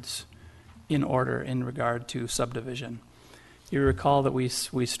standards in order in regard to subdivision. You recall that we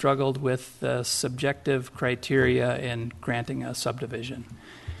struggled with the subjective criteria in granting a subdivision.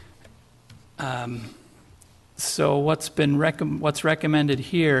 So what's recommended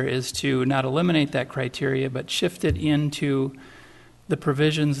here is to not eliminate that criteria, but shift it into the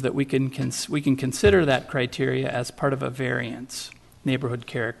provisions that we can consider that criteria as part of a variance, neighborhood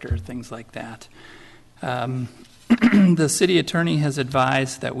character, things like that. The city attorney has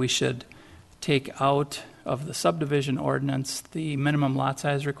advised that we should take out of the subdivision ordinance the minimum lot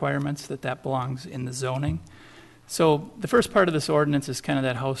size requirements, that belongs in the zoning. So the first part of this ordinance is kind of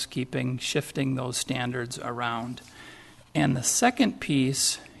that housekeeping, shifting those standards around. And the second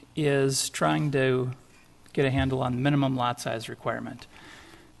piece is trying to get a handle on the minimum lot size requirement.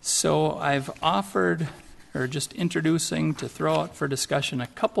 So I've offered, or just introducing to throw out for discussion, a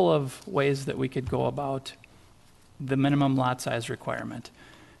couple of ways that we could go about the minimum lot size requirement.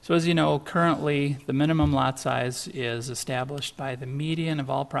 So as you know, currently the minimum lot size is established by the median of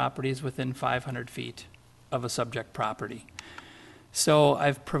all properties within 500 feet of a subject property. So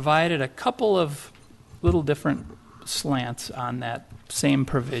I've provided a couple of little different slants on that same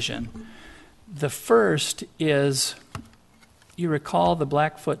provision. The first is, you recall the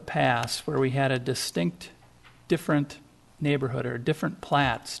Blackfoot Pass, where we had a distinct different neighborhood or different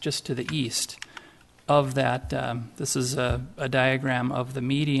plats just to the east of that. This is a diagram of the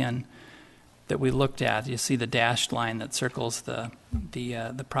median that we looked at. You see the dashed line that circles the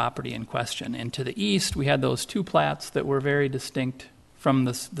property in question. And to the east, we had those two plats that were very distinct from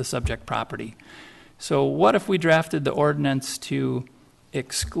the subject property. So what if we drafted the ordinance to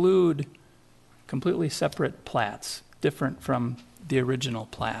exclude completely separate plats, different from the original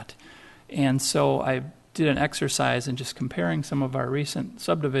plat? And so I did an exercise in just comparing some of our recent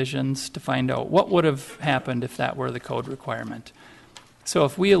subdivisions to find out what would have happened if that were the code requirement. So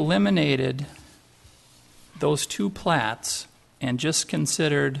if we eliminated those two plats and just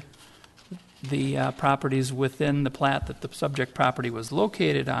considered the properties within the plat that the subject property was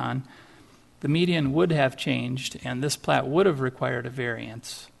located on, the median would have changed and this plat would have required a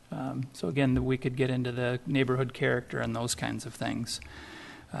variance. So again, we could get into the neighborhood character and those kinds of things.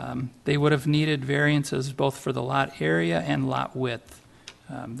 They would have needed variances both for the lot area and lot width.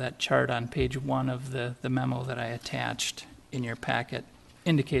 That chart on page 1 of the memo that I attached in your packet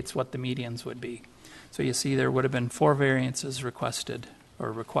indicates what the medians would be. So you see there would have been 4 variances requested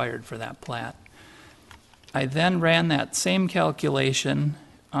or required for that plat. I then ran that same calculation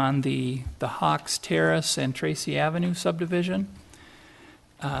on the Hawks Terrace and Tracy Avenue subdivision.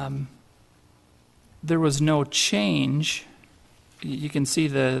 There was no change. You can see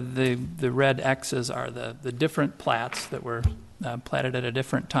the red X's are the different plats that were platted at a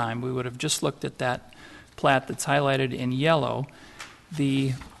different time. We would have just looked at that plat that's highlighted in yellow.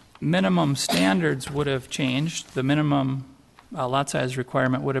 The minimum standards would have changed. The minimum lot size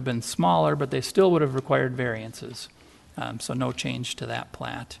requirement would have been smaller, but they still would have required variances. So no change to that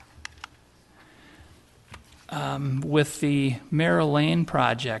plat. With the Merrill Lane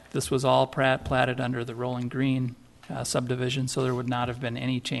project, this was all platted under the Rolling Green subdivision, so there would not have been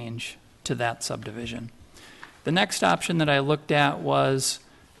any change to that subdivision. The next option that I looked at was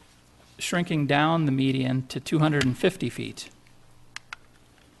shrinking down the median to 250 feet.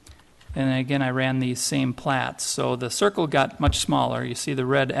 And again, I ran these same plats. So the circle got much smaller. You see the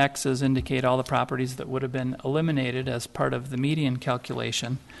red X's indicate all the properties that would have been eliminated as part of the median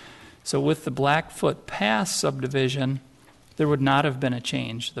calculation. So with the Blackfoot Pass subdivision, there would not have been a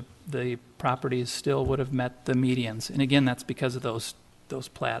change. The properties still would have met the medians. And again, that's because of those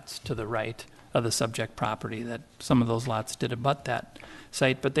plats to the right of the subject property, that some of those lots did abut that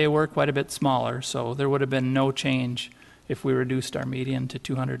site, but they were quite a bit smaller, so there would have been no change if we reduced our median to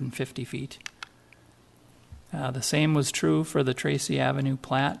 250 feet. The same was true for the Tracy Avenue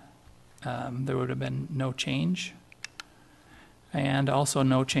plat. There would have been no change. And also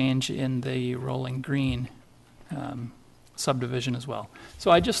no change in the Rolling Green subdivision as well.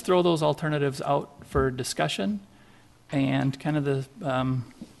 So I just throw those alternatives out for discussion and kind of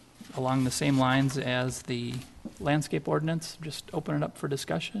along the same lines as the landscape ordinance, just open it up for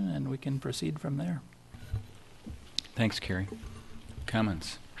discussion and we can proceed from there. Thanks, Kerry.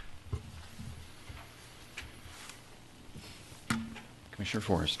 Comments? Commissioner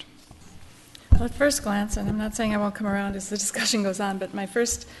Forrest. Well, at first glance, and I'm not saying I won't come around as the discussion goes on, but my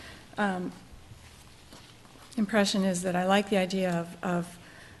first impression is that I like the idea of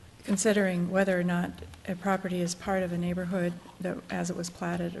considering whether or not a property is part of a neighborhood that, as it was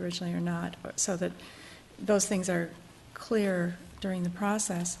platted originally or not, so that those things are clear during the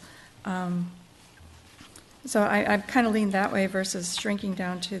process. So I kind of lean that way versus shrinking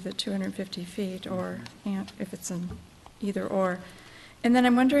down to the 250 feet, or if it's an either or. And then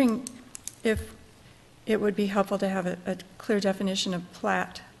I'm wondering if it would be helpful to have a clear definition of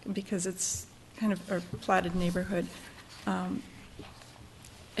plat, because it's kind of a platted neighborhood. And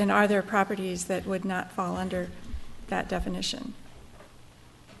are there properties that would not fall under that definition?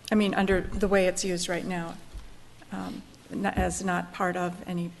 I mean, under the way it's used right now, as not part of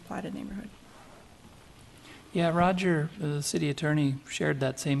any platted neighborhood. Yeah, Roger, the city attorney, shared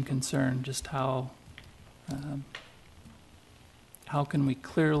that same concern, just how can we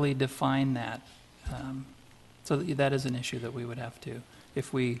clearly define that? So that is an issue that we would have to,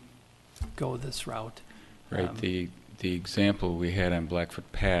 if we go this route. Right, the example we had on Blackfoot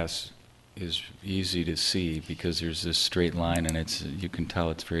Pass is easy to see because there's this straight line and you can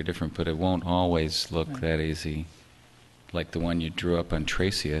tell it's very different, but it won't always look that easy. Like the one you drew up on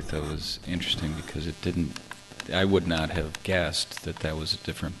Tracy, I thought was interesting because it didn't, I would not have guessed that was a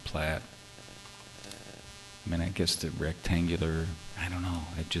different plat. I mean, I guess the rectangular, I don't know,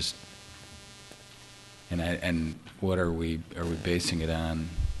 I just, and what are we basing it on?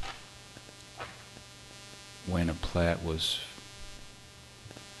 When a plat was,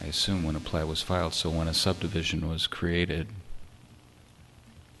 I assume when a plat was filed, so when a subdivision was created.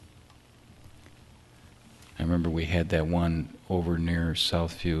 I remember we had that one over near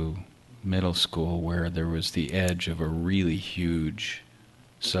Southview Middle School where there was the edge of a really huge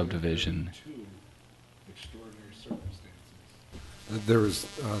subdivision. Extraordinary circumstances. There was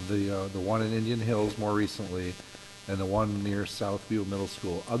the one in Indian Hills more recently, and the one near Southview Middle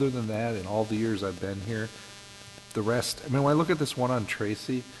School. Other than that, in all the years I've been here, the rest, I mean, when I look at this one on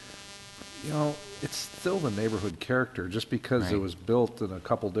Tracy, you know, it's still the neighborhood character. Just because it was built in a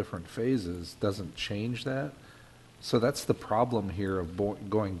couple different phases doesn't change that. So that's the problem here of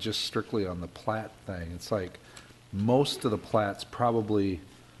going just strictly on the plat thing. It's like most of the plats probably,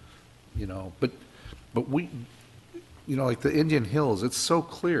 you know, but we, you know, like the Indian Hills, it's so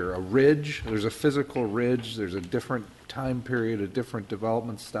clear. A ridge, there's a physical ridge, there's a different time period, a different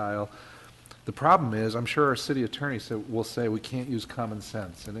development style. The problem is, I'm sure our city attorney will say we can't use common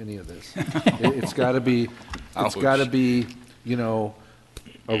sense in any of this. It's got to be, you know,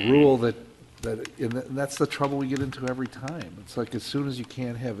 a rule that, and that's the trouble we get into every time. It's like as soon as you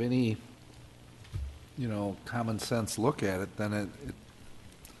can't have any, you know, common sense look at it, then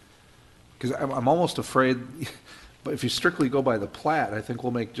because I'm almost afraid, but if you strictly go by the plat, I think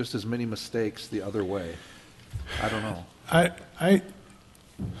we'll make just as many mistakes the other way. I don't know.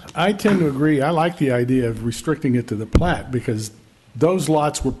 I tend to agree. I like the idea of restricting it to the plat because those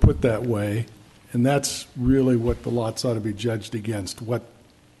lots were put that way, and that's really what the lots ought to be judged against,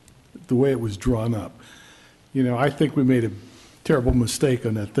 the way it was drawn up. You know, I think we made a terrible mistake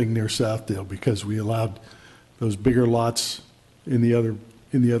on that thing near Southdale because we allowed those bigger lots in the other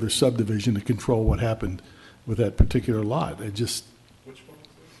subdivision to control what happened with that particular lot. It just Which one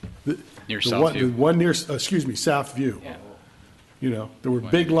is this? Near Southview. The one near, Southview. Yeah. You know, there were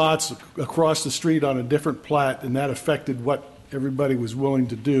big lots across the street on a different plat, and that affected what everybody was willing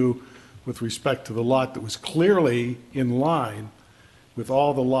to do with respect to the lot that was clearly in line with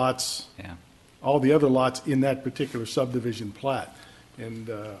all the lots, all the other lots in that particular subdivision plat. And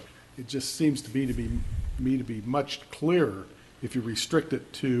it just seems to me to be much clearer if you restrict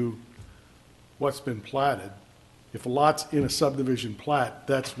it to what's been platted. If a lot's in a subdivision plat,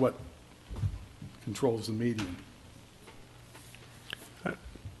 that's what controls the median.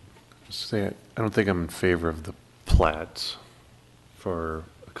 I don't think I'm in favor of the plats for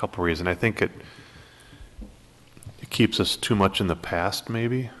a couple reasons. I think it keeps us too much in the past,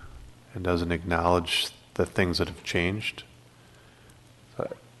 maybe, and doesn't acknowledge the things that have changed.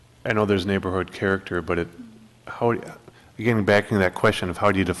 I know there's neighborhood character, but again, backing that question of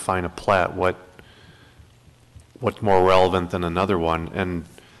how do you define a plat? What's more relevant than another one? And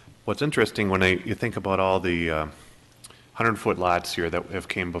what's interesting when you think about all the 100-foot lots here that have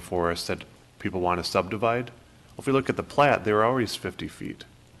came before us that people want to subdivide. Well, if we look at the plat, they were always 50 feet.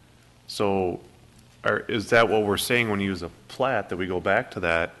 So is that what we're saying when you use a plat, that we go back to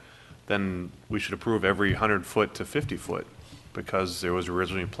that, then we should approve every 100-foot to 50-foot because it was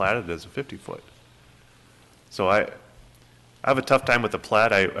originally platted as a 50-foot. So I have a tough time with the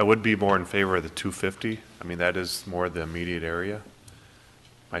plat. I would be more in favor of the 250. I mean, that is more the immediate area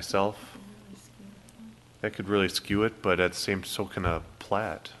myself. That could really skew it, but at the same, so can a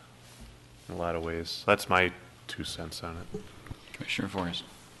plat in a lot of ways. That's my 2 cents on it. Commissioner Forrest.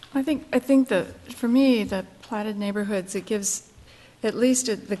 I think that, for me, the platted neighborhoods, it gives at least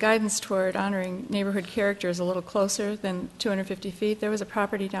the guidance toward honoring neighborhood character is a little closer than 250 feet. There was a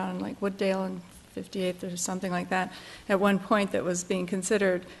property down in like Wooddale and 58th or something like that at one point that was being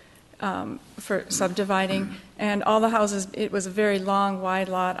considered for subdividing, and all the houses, it was a very long, wide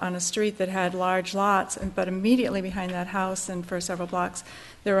lot on a street that had large lots, but immediately behind that house and for several blocks,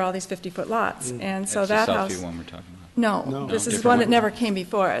 there were all these 50-foot lots. And so that That's house... the Southview one we're talking about. No, this is different one one. that never came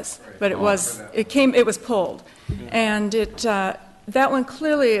before us, but it was pulled. And that one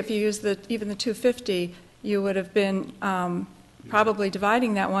clearly, if you use even the 250, you would have been probably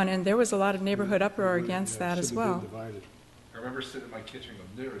dividing that one, and there was a lot of neighborhood uproar against that as well. I remember sitting in my kitchen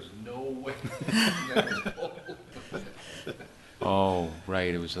going, there is no way that was pulled. Oh,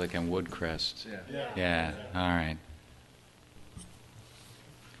 right, it was like on Woodcrest. Yeah, all right.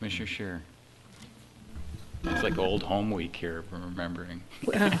 Commissioner Scheer. It's like old home week here, if I'm remembering.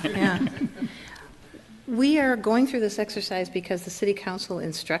 Yeah. We are going through this exercise because the city council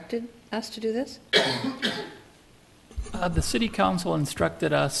instructed us to do this? The city council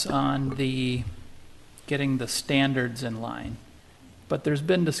instructed us on getting the standards in line. But there's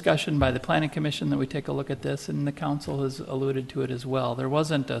been discussion by the planning commission that we take a look at this, and the council has alluded to it as well. There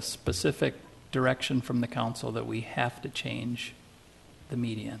wasn't a specific direction from the council that we have to change the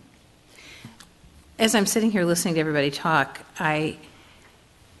median. As I'm sitting here listening to everybody talk, I'm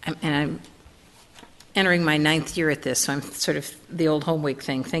entering my 9th year at this, so I'm sort of the old home week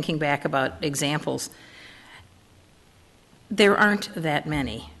thing, thinking back about examples. There aren't that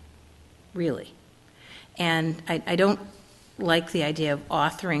many, really. And I don't like the idea of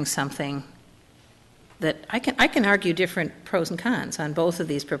authoring something that I can argue different pros and cons on both of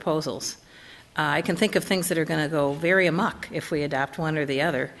these proposals. I can think of things that are going to go very amok if we adopt one or the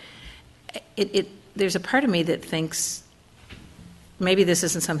other. There's a part of me that thinks maybe this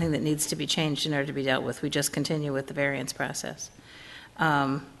isn't something that needs to be changed in order to be dealt with. We just continue with the variance process.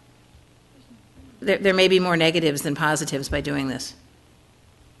 There may be more negatives than positives by doing this.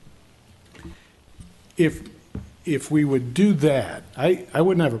 If we would do that, I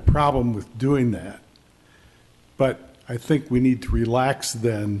wouldn't have a problem with doing that. But I think we need to relax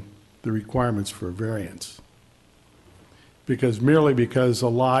then the requirements for a variance. Merely because a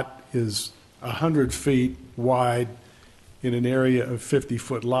lot is 100 feet wide in an area of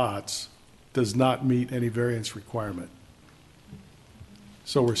 50-foot lots does not meet any variance requirement.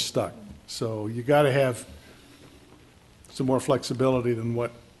 So we're stuck. So you got to have some more flexibility than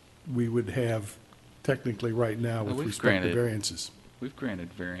what we would have technically right now with respect to variances. We've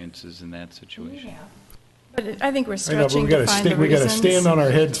granted variances in that situation. Yeah. But I think we're I know, but stretching to find the we got to reasons. stand on our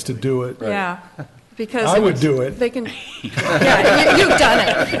heads to do it. Yeah, because I would do it. They can. Yeah, you've done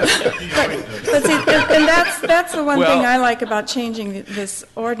it. But see, and that's the one thing I like about changing this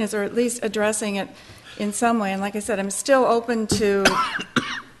ordinance, or at least addressing it in some way. And like I said, I'm still open to.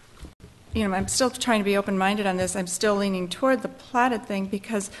 I'm still trying to be open-minded on this. I'm still leaning toward the platted thing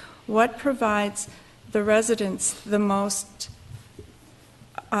because what provides the residents the most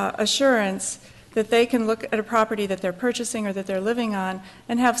assurance that they can look at a property that they're purchasing or that they're living on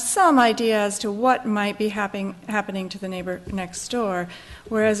and have some idea as to what might be happening to the neighbor next door.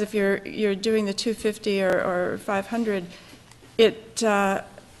 Whereas if you're doing the 250 or 500, it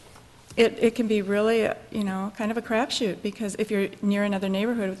can be really, kind of a crapshoot, because if you're near another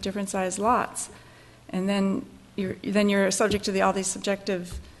neighborhood with different sized lots, and then you're subject to all these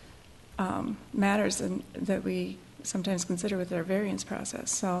subjective matters that we sometimes consider with our variance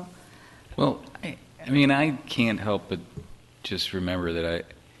process. So, well, I can't help but just remember that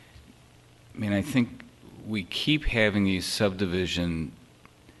I think we keep having these subdivision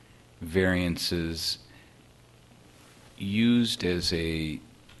variances used as a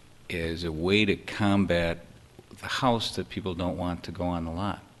way to combat the house that people don't want to go on the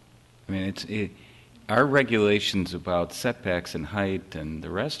lot. Our regulations about setbacks and height and the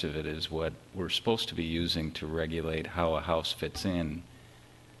rest of it is what we're supposed to be using to regulate how a house fits in.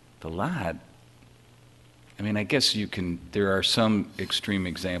 The lot, I guess there are some extreme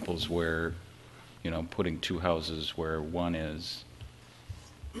examples where, putting two houses where one is.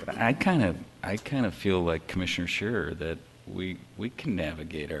 But I kind of feel like Commissioner Scheer that we can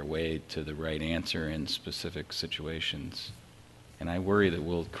navigate our way to the right answer in specific situations. And I worry that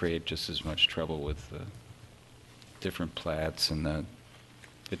we'll create just as much trouble with the different plats, and the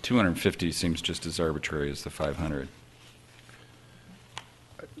 250 seems just as arbitrary as the 500.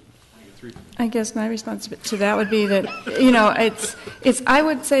 I guess my response to that would be that, I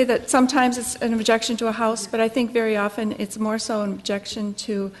would say that sometimes it's an objection to a house, but I think very often it's more so an objection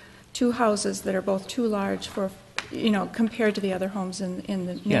to two houses that are both too large for, compared to the other homes in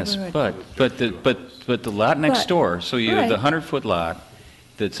the neighborhood. Yes, but the lot next door, so you have the 100-foot lot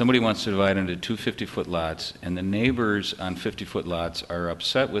that somebody wants to divide into two 50-foot lots, and the neighbors on 50-foot lots are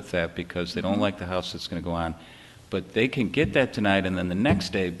upset with that because they don't like the house that's going to go on. But they can get that tonight and then the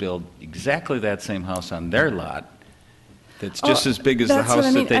next day build exactly that same house on their lot that's just as big as the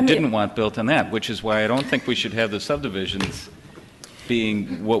house that they didn't want built on that, which is why I don't think we should have the subdivisions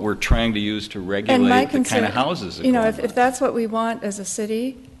being what we're trying to use to regulate the kind of houses that go on. If that's what we want as a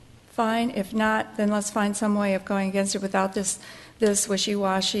city, fine. If not, then let's find some way of going against it without this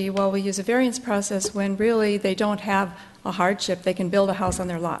wishy-washy, we use a variance process when really they don't have a hardship. They can build a house on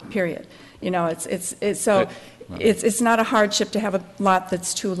their lot, period. It's not a hardship to have a lot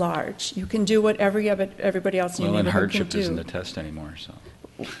that's too large. You can do what everybody else in your neighborhood can do. Hardship isn't a test anymore, so.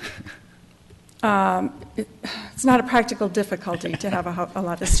 It's not a practical difficulty to have a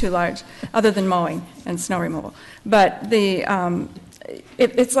lot that's too large, other than mowing and snow removal. But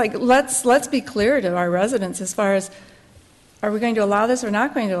it's like, let's be clear to our residents as far as, are we going to allow this or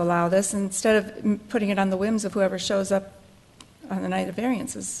not going to allow this, instead of putting it on the whims of whoever shows up on the night of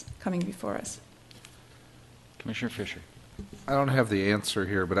variances coming before us. Commissioner Fisher. I don't have the answer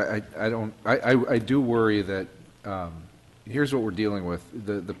here, but I do worry that here's what we're dealing with.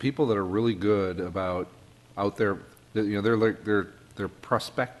 The people that are really good about out there, they're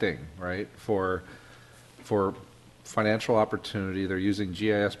prospecting, right, for financial opportunity. They're using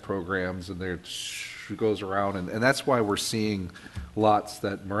GIS programs, and it goes around, and that's why we're seeing lots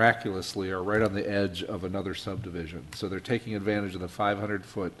that miraculously are right on the edge of another subdivision. So they're taking advantage of the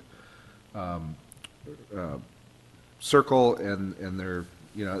 500-foot circle, and they're,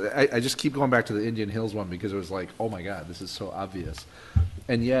 I just keep going back to the Indian Hills one because it was like, oh my God, this is so obvious.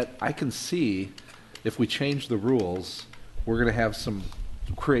 And yet I can see if we change the rules, we're going to have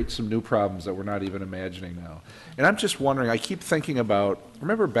create some new problems that we're not even imagining now. And I'm just wondering, I keep thinking about,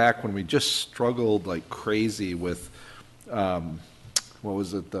 remember back when we just struggled like crazy with, what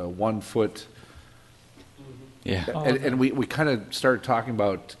was it, the 1 foot? Yeah. And we kind of started talking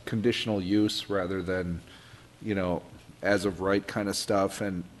about conditional use rather than, as of right kind of stuff,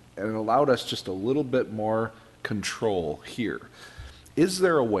 and it allowed us just a little bit more control here. Is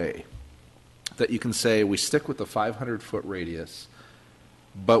there a way that you can say we stick with the 500-foot radius,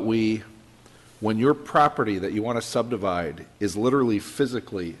 but when your property that you want to subdivide is literally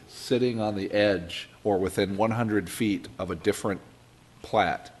physically sitting on the edge or within 100 feet of a different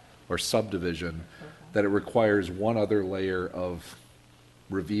plat or subdivision, that it requires one other layer of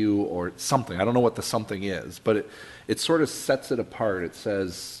review or something? I don't know what the something is, but it sort of sets it apart. It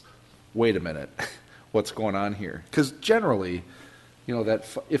says, wait a minute, what's going on here? Because generally,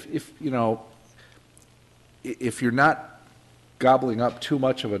 that if you're not gobbling up too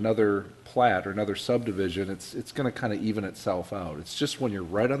much of another plat or another subdivision, it's going to kind of even itself out. It's just when you're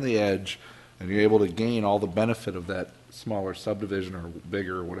right on the edge and you're able to gain all the benefit of that smaller subdivision or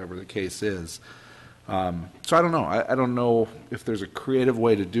bigger or whatever the case is. So I don't know. I don't know if there's a creative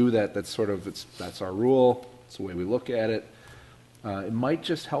way to do that. That's that's our rule. It's the way we look at it. It might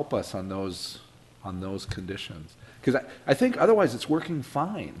just help us on those conditions. Because I think otherwise it's working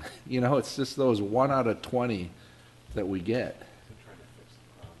fine. It's just those 1 out of 20 that we get.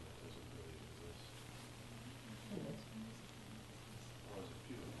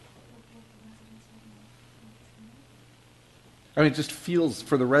 I mean, it just feels,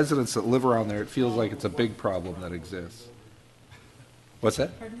 for the residents that live around there, it feels like it's a big problem that exists. What's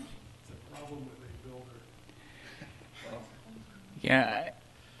that? It's a problem with a builder. Yeah.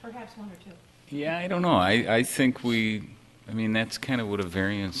 Perhaps one or two. Yeah, I don't know. I think that's kind of what a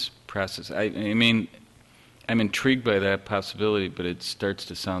variance process, I mean, I'm intrigued by that possibility, but it starts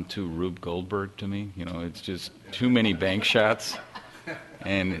to sound too Rube Goldberg to me. It's just too many bank shots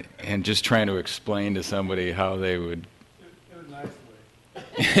and just trying to explain to somebody how they would. In a nice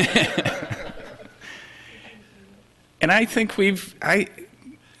way. And I think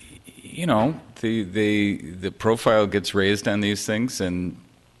the profile gets raised on these things, and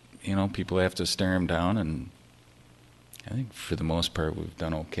people have to stare them down, and I think for the most part we've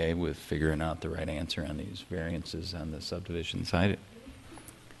done okay with figuring out the right answer on these variances on the subdivision side.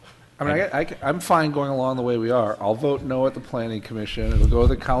 I'm fine going along the way we are. I'll vote no at the Planning Commission. It'll go to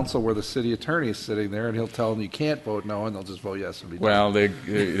the council where the city attorney is sitting there, and he'll tell them you can't vote no, and they'll just vote yes and be done. Well,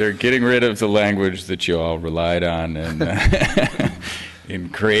 they're getting rid of the language that you all relied on and in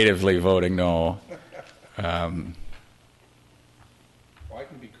creatively voting no. Well, I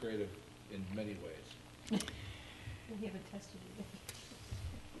can be creative in many ways. We haven't tested it.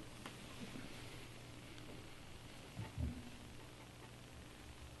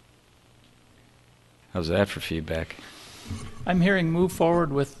 How's that for feedback? I'm hearing move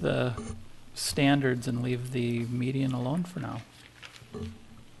forward with the standards and leave the median alone for now.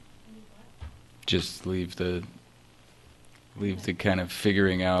 Just leave the kind of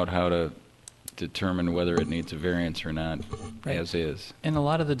figuring out how to determine whether it needs a variance or not, Right. as is. In a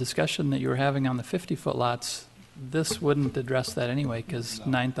lot of the discussion that you were having on the 50-foot lots, this wouldn't address that anyway, because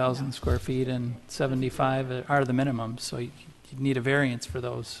 9,000 square feet and 75 are the minimums, so you'd need a variance for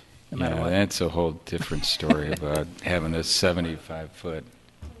those, no matter Yeah, what. that's a whole different story about having a 75-foot.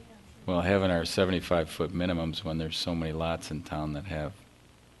 Well, having our 75-foot minimums when there's so many lots in town that have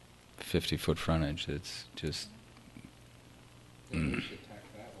 50-foot frontage, it's just,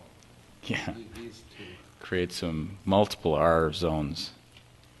 yeah, create some multiple R zones.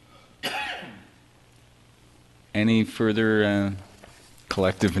 Any further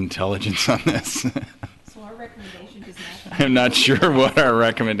collective intelligence on this? So our recommendation does not. I'm not sure what our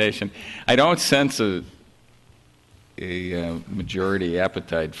recommendation. I don't sense a majority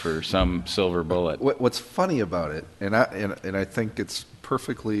appetite for some silver bullet. What's funny about it, and I think it's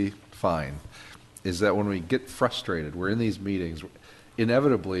perfectly fine, is that when we get frustrated, we're in these meetings,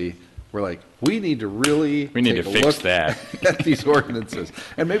 inevitably we're like, we need to fix look that at these ordinances,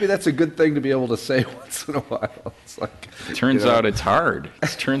 and maybe that's a good thing to be able to say once in a while. It's like, Turns out it's hard.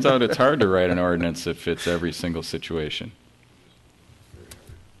 Turns out it's hard to write an ordinance that fits every single situation.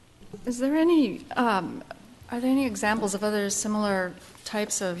 Is there any, are there any examples of other similar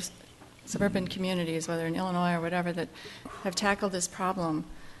types of suburban communities, whether in Illinois or whatever, that have tackled this problem?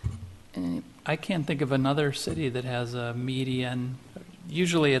 I can't think of another city that has a median.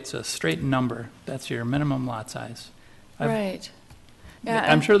 Usually it's a straight number. That's your minimum lot size. Right.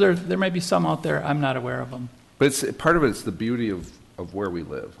 Yeah, I'm sure there might be some out there. I'm not aware of them. but part of it's the beauty of where we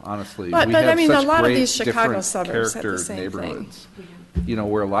live. Honestly, But we have I mean, such a lot of great these Chicago different suburbs have the character same neighborhoods. You know,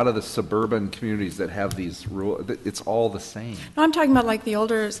 where a lot of the suburban communities that have these rules, it's all the same. No, I'm talking about like the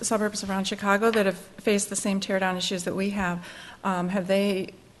older suburbs around Chicago that have faced the same tear-down issues that we have. Have they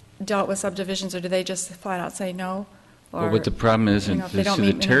dealt with subdivisions, or do they just flat out say no? Or, Well, but the problem is, you know, if they don't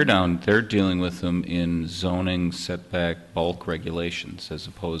the meet tear down, they're dealing with them in zoning, setback, bulk regulations, as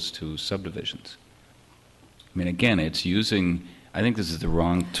opposed to subdivisions. I mean, again, it's using, I think this is the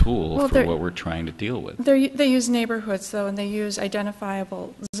wrong tool Well, for they're- what we're trying to deal with. They use neighborhoods, though, and they use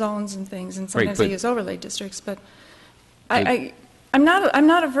identifiable zones and things, and sometimes but- they use overlay districts. But I'm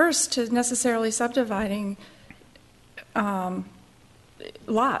not averse to necessarily subdividing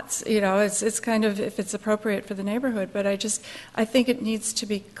lots. You know, it's kind of if it's appropriate for the neighborhood. But I think it needs to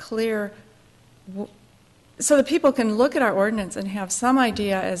be clear so that people can look at our ordinance and have some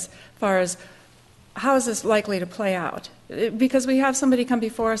idea as far as how is this likely to play out? Because we have somebody come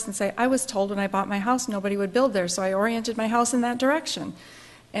before us and say, I was told when I bought my house nobody would build there, so I oriented my house in that direction.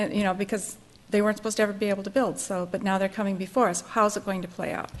 And, you know, because they weren't supposed to ever be able to build, but now they're coming before us. How's it going to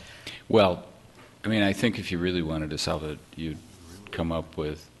play out? Well, I mean, I think if you really wanted to solve it, you'd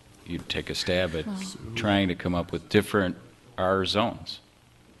take a stab at trying to come up with different R zones.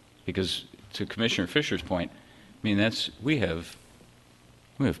 Because to Commissioner Fisher's point, I mean, we have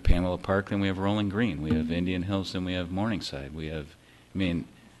Pamela Park, then we have Rolling Green, we have Indian Hills, then we have Morningside.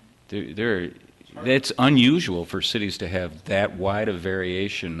 It's unusual for cities to have that wide a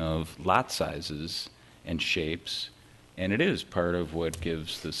variation of lot sizes and shapes, and it is part of what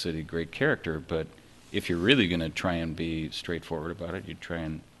gives the city great character. But if you're really going to try and be straightforward about it, you try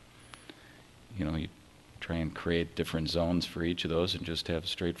and create different zones for each of those and just have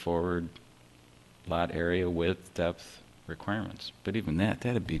straightforward lot area, width, depth requirements. But even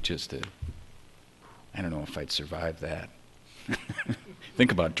that'd be just I don't know if I'd survive that.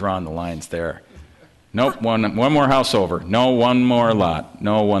 Think about drawing the lines there. Nope, one more house over. No, one more lot.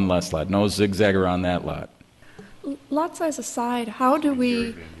 No, one less lot. No zigzag around that lot. Lot size aside, how do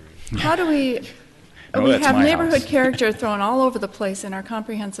we No, we that's have my neighborhood house. character thrown all over the place in our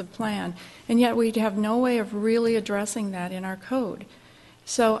comprehensive plan, and yet we have no way of really addressing that in our code.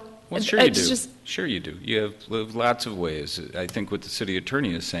 So Well, sure you it's do. just Sure you do. You have lots of ways. I think what the city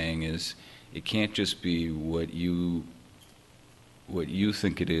attorney is saying is it can't just be what you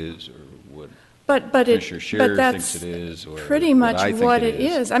think it is or what Commissioner Scheer that's thinks it is or pretty what much I think what it it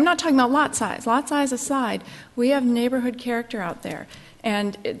is. is. I'm not talking about lot size. Lot size aside, we have neighborhood character out there.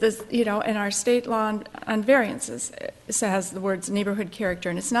 And and our state law on variances has the words neighborhood character,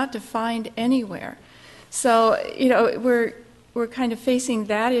 and it's not defined anywhere. So, we're kind of facing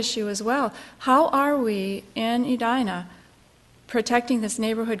that issue as well. How are we in Edina protecting this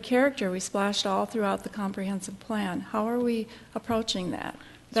neighborhood character we splashed all throughout the comprehensive plan. How are we approaching that?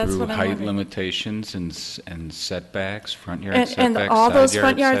 That's Through what I'm height wondering. limitations and setbacks, front yard And setbacks, all those side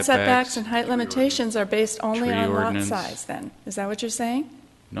front yard setbacks setbacks. and height limitations are based only Tree on lot ordinance. size then? Is that what you're saying?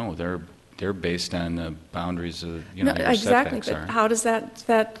 No, they're based on the boundaries of, No, your exactly, setbacks but are. how does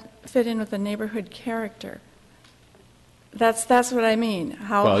that fit in with the neighborhood character? That's what I mean.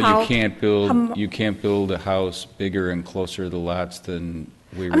 Well, how, you can't how- build a house bigger and closer to the lots than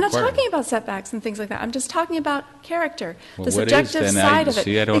we require. I'm not talking about setbacks and things like that. I'm just talking about character, Well, the what is subjective then? side of it.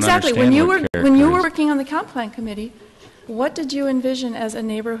 See, I don't exactly. understand what When you character were is. working on the comp plan committee, what did you envision as a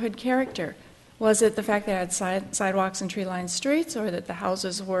neighborhood character? Was it the fact that it had sidewalks and tree-lined streets, or that the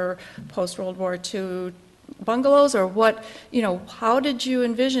houses were post-World War II bungalows, or what? How did you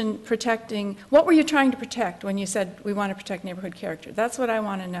envision protecting? What were you trying to protect when you said we want to protect neighborhood character? That's what I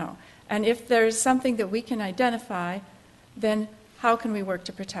want to know. And if there's something that we can identify, then how can we work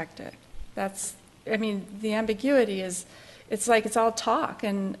to protect it? The ambiguity is, it's like it's all talk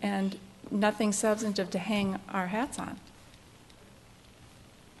and nothing substantive to hang our hats on.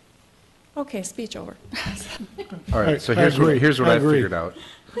 Okay, speech over. All right, so I here's agree. here's what I I agree. figured out.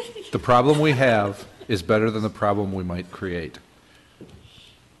 The problem we have is better than the problem we might create.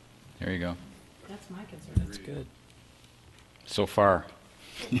 There you go. That's my concern. That's good. So far.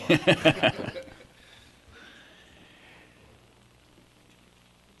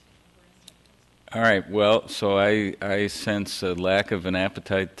 All right. Well, so I sense a lack of an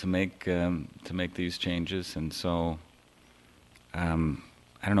appetite to make these changes, and so I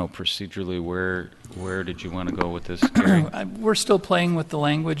don't know procedurally where did you want to go with this, Gary? We're still playing with the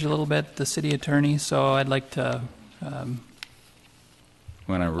language a little bit, the city attorney, so I'd like to, I'll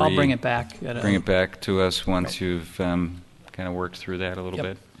bring it back. Bring it back to us once you've kind of worked through that a little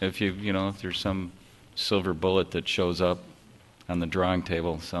Yep. bit. If there's some silver bullet that shows up on the drawing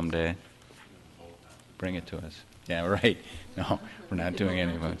table someday, bring it to us. Yeah, right. No, we're not doing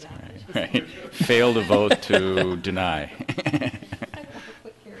any votes. Right. Fail to vote to deny.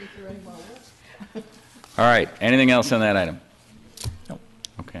 All right. Anything else on that item? Nope.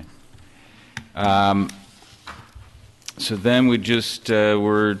 Okay. So then we just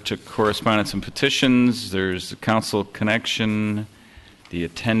were to correspondence and petitions. There's the council connection, the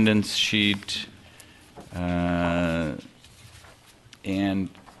attendance sheet, and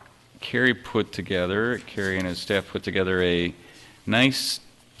Carrie and his staff put together a nice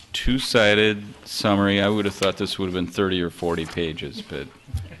two-sided summary. I would have thought this would have been 30 or 40 pages, but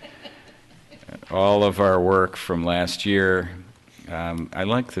all of our work from last year. I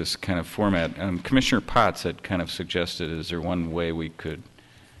like this kind of format. Commissioner Potts had kind of suggested, is there one way we could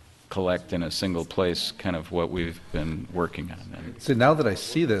collect in a single place kind of what we've been working on? And So now that I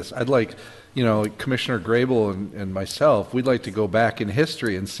see this, I'd like, Commissioner Grable and myself, we'd like to go back in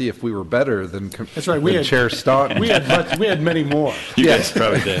history and see if we were better than, That's right. We than had Chair Staunton. we had many more. you guys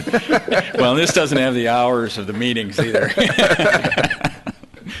probably did. Well, this doesn't have the hours of the meetings either.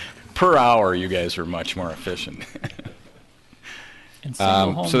 Per hour, you guys were much more efficient. And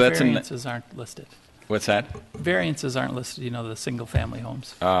single home so that's variances aren't listed. What's that? Variances aren't listed, the single-family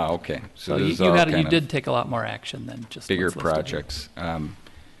homes. Ah, okay. So this you, is you all got kind you of did take a lot more action than just bigger what's listed here. projects.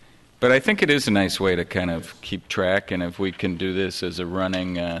 But I think it is a nice way to kind of keep track, and if we can do this as a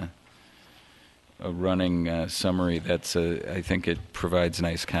running summary, I think it provides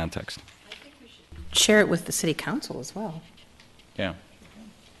nice context. Share it with the city council as well. Yeah.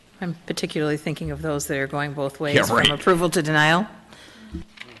 I'm particularly thinking of those that are going both ways, Yeah, right. from approval to denial.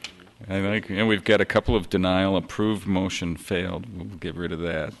 I like, we've got a couple of denial, approved, motion, failed. We'll get rid of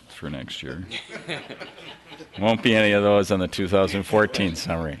that for next year. Won't be any of those on the 2014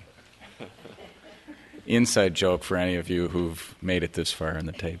 summary. Inside joke for any of you who've made it this far in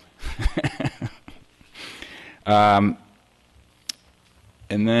the tape. And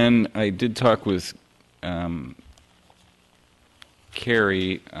then I did talk with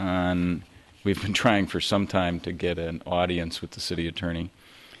Carrie on, we've been trying for some time to get an audience with the city attorney.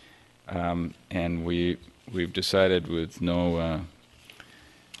 And we've decided, with no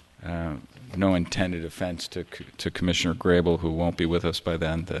intended offense to Commissioner Grable, who won't be with us by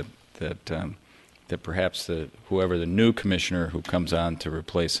then, that perhaps whoever the new commissioner who comes on to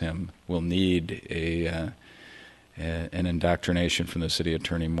replace him will need an indoctrination from the city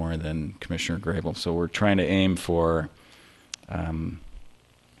attorney more than Commissioner Grable. So we're trying to aim for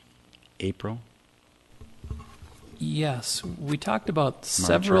April. Yes, we talked about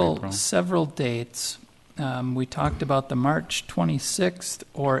April. several dates. We talked about the March 26th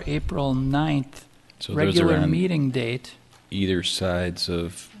or April 9th So those regular are on meeting date. either sides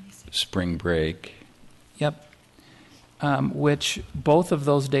of spring break. Yep. which both of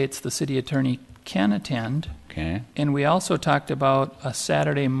those dates the city attorney can attend. Okay. And we also talked about a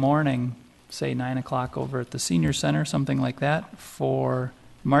Saturday morning, say 9 o'clock over at the senior center, something like that, for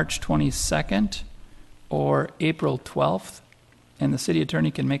March 22nd or April 12th. And the city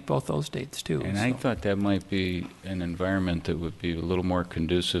attorney can make both those dates too. And I thought that might be an environment that would be a little more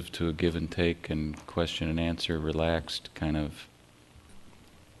conducive to a give and take and question and answer, relaxed kind of.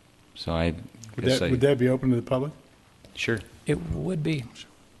 So I guess Would that be open to the public? Sure. It would be.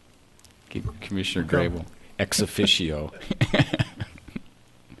 Commissioner Grable, ex officio.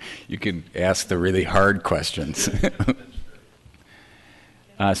 You can ask the really hard questions.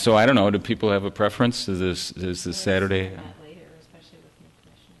 So I don't know. Do people have a preference? Is this Saturday?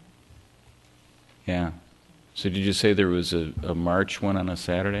 Yeah. So did you say there was a March one on a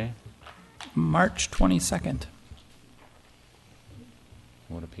Saturday? March 22nd.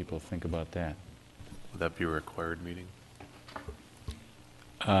 What do people think about that? Would that be a required meeting?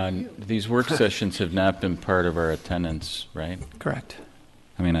 These work sessions have not been part of our attendance, right? Correct.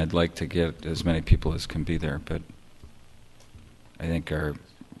 I mean, I'd like to get as many people as can be there, but I think our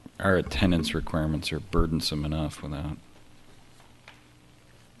attendance requirements are burdensome enough without.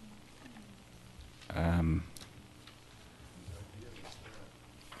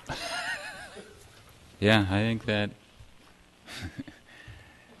 Yeah, I think that.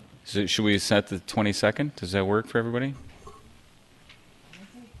 So should we set the 22nd? Does that work for everybody?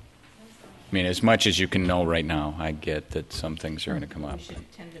 I mean, as much as you can know right now, I get that some things are going to come up.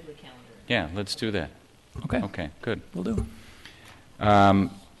 Tentatively calendar. Yeah, let's do that. Okay. Okay, good. Will do. All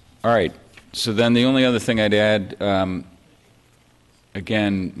right. So then the only other thing I'd add,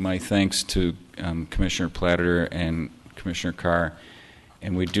 again, my thanks to Commissioner Platter and Commissioner Carr.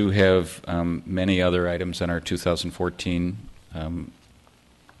 And we do have many other items on our 2014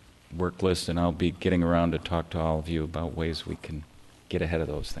 work list, and I'll be getting around to talk to all of you about ways we can get ahead of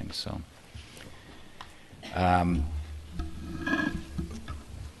those things. So.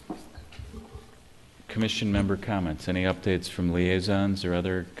 Commission member comments. Any updates from liaisons or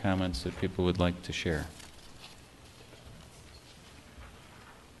other comments that people would like to share?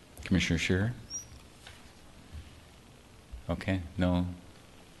 Commissioner Scherer? Okay, no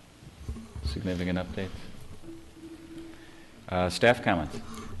significant updates? Staff comments.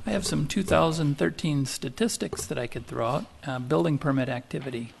 I have some 2013 statistics that I could throw out. Building permit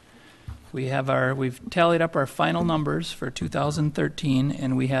activity. We've tallied up our final numbers for 2013,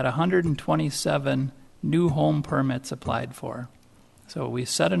 and we had 127 new home permits applied for. So we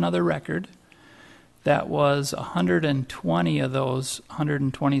set another record. That was 120 of those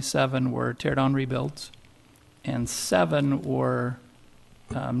 127 were tear-down rebuilds, and 7 were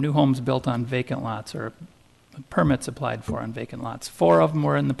new homes built on vacant lots, or permits applied for on vacant lots. 4 of them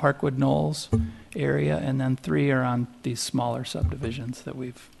were in the Parkwood Knolls area, and then 3 are on these smaller subdivisions that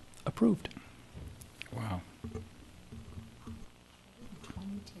we've approved. Wow.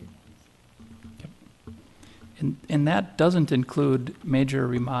 Yep. And that doesn't include major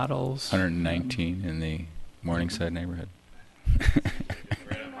remodels. 119 in the Morningside neighborhood.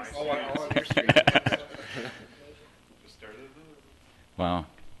 Wow.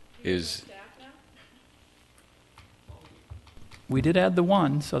 We did add the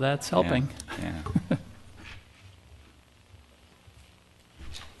 1, so that's helping. Yeah.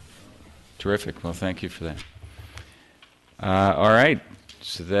 Terrific. Well, thank you for that. All right.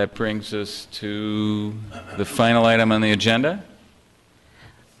 So that brings us to the final item on the agenda.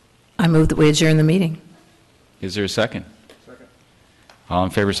 I move that we adjourn the meeting. Is there a second? Second. All in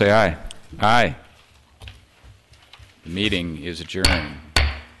favor say aye. Aye. The meeting is adjourned.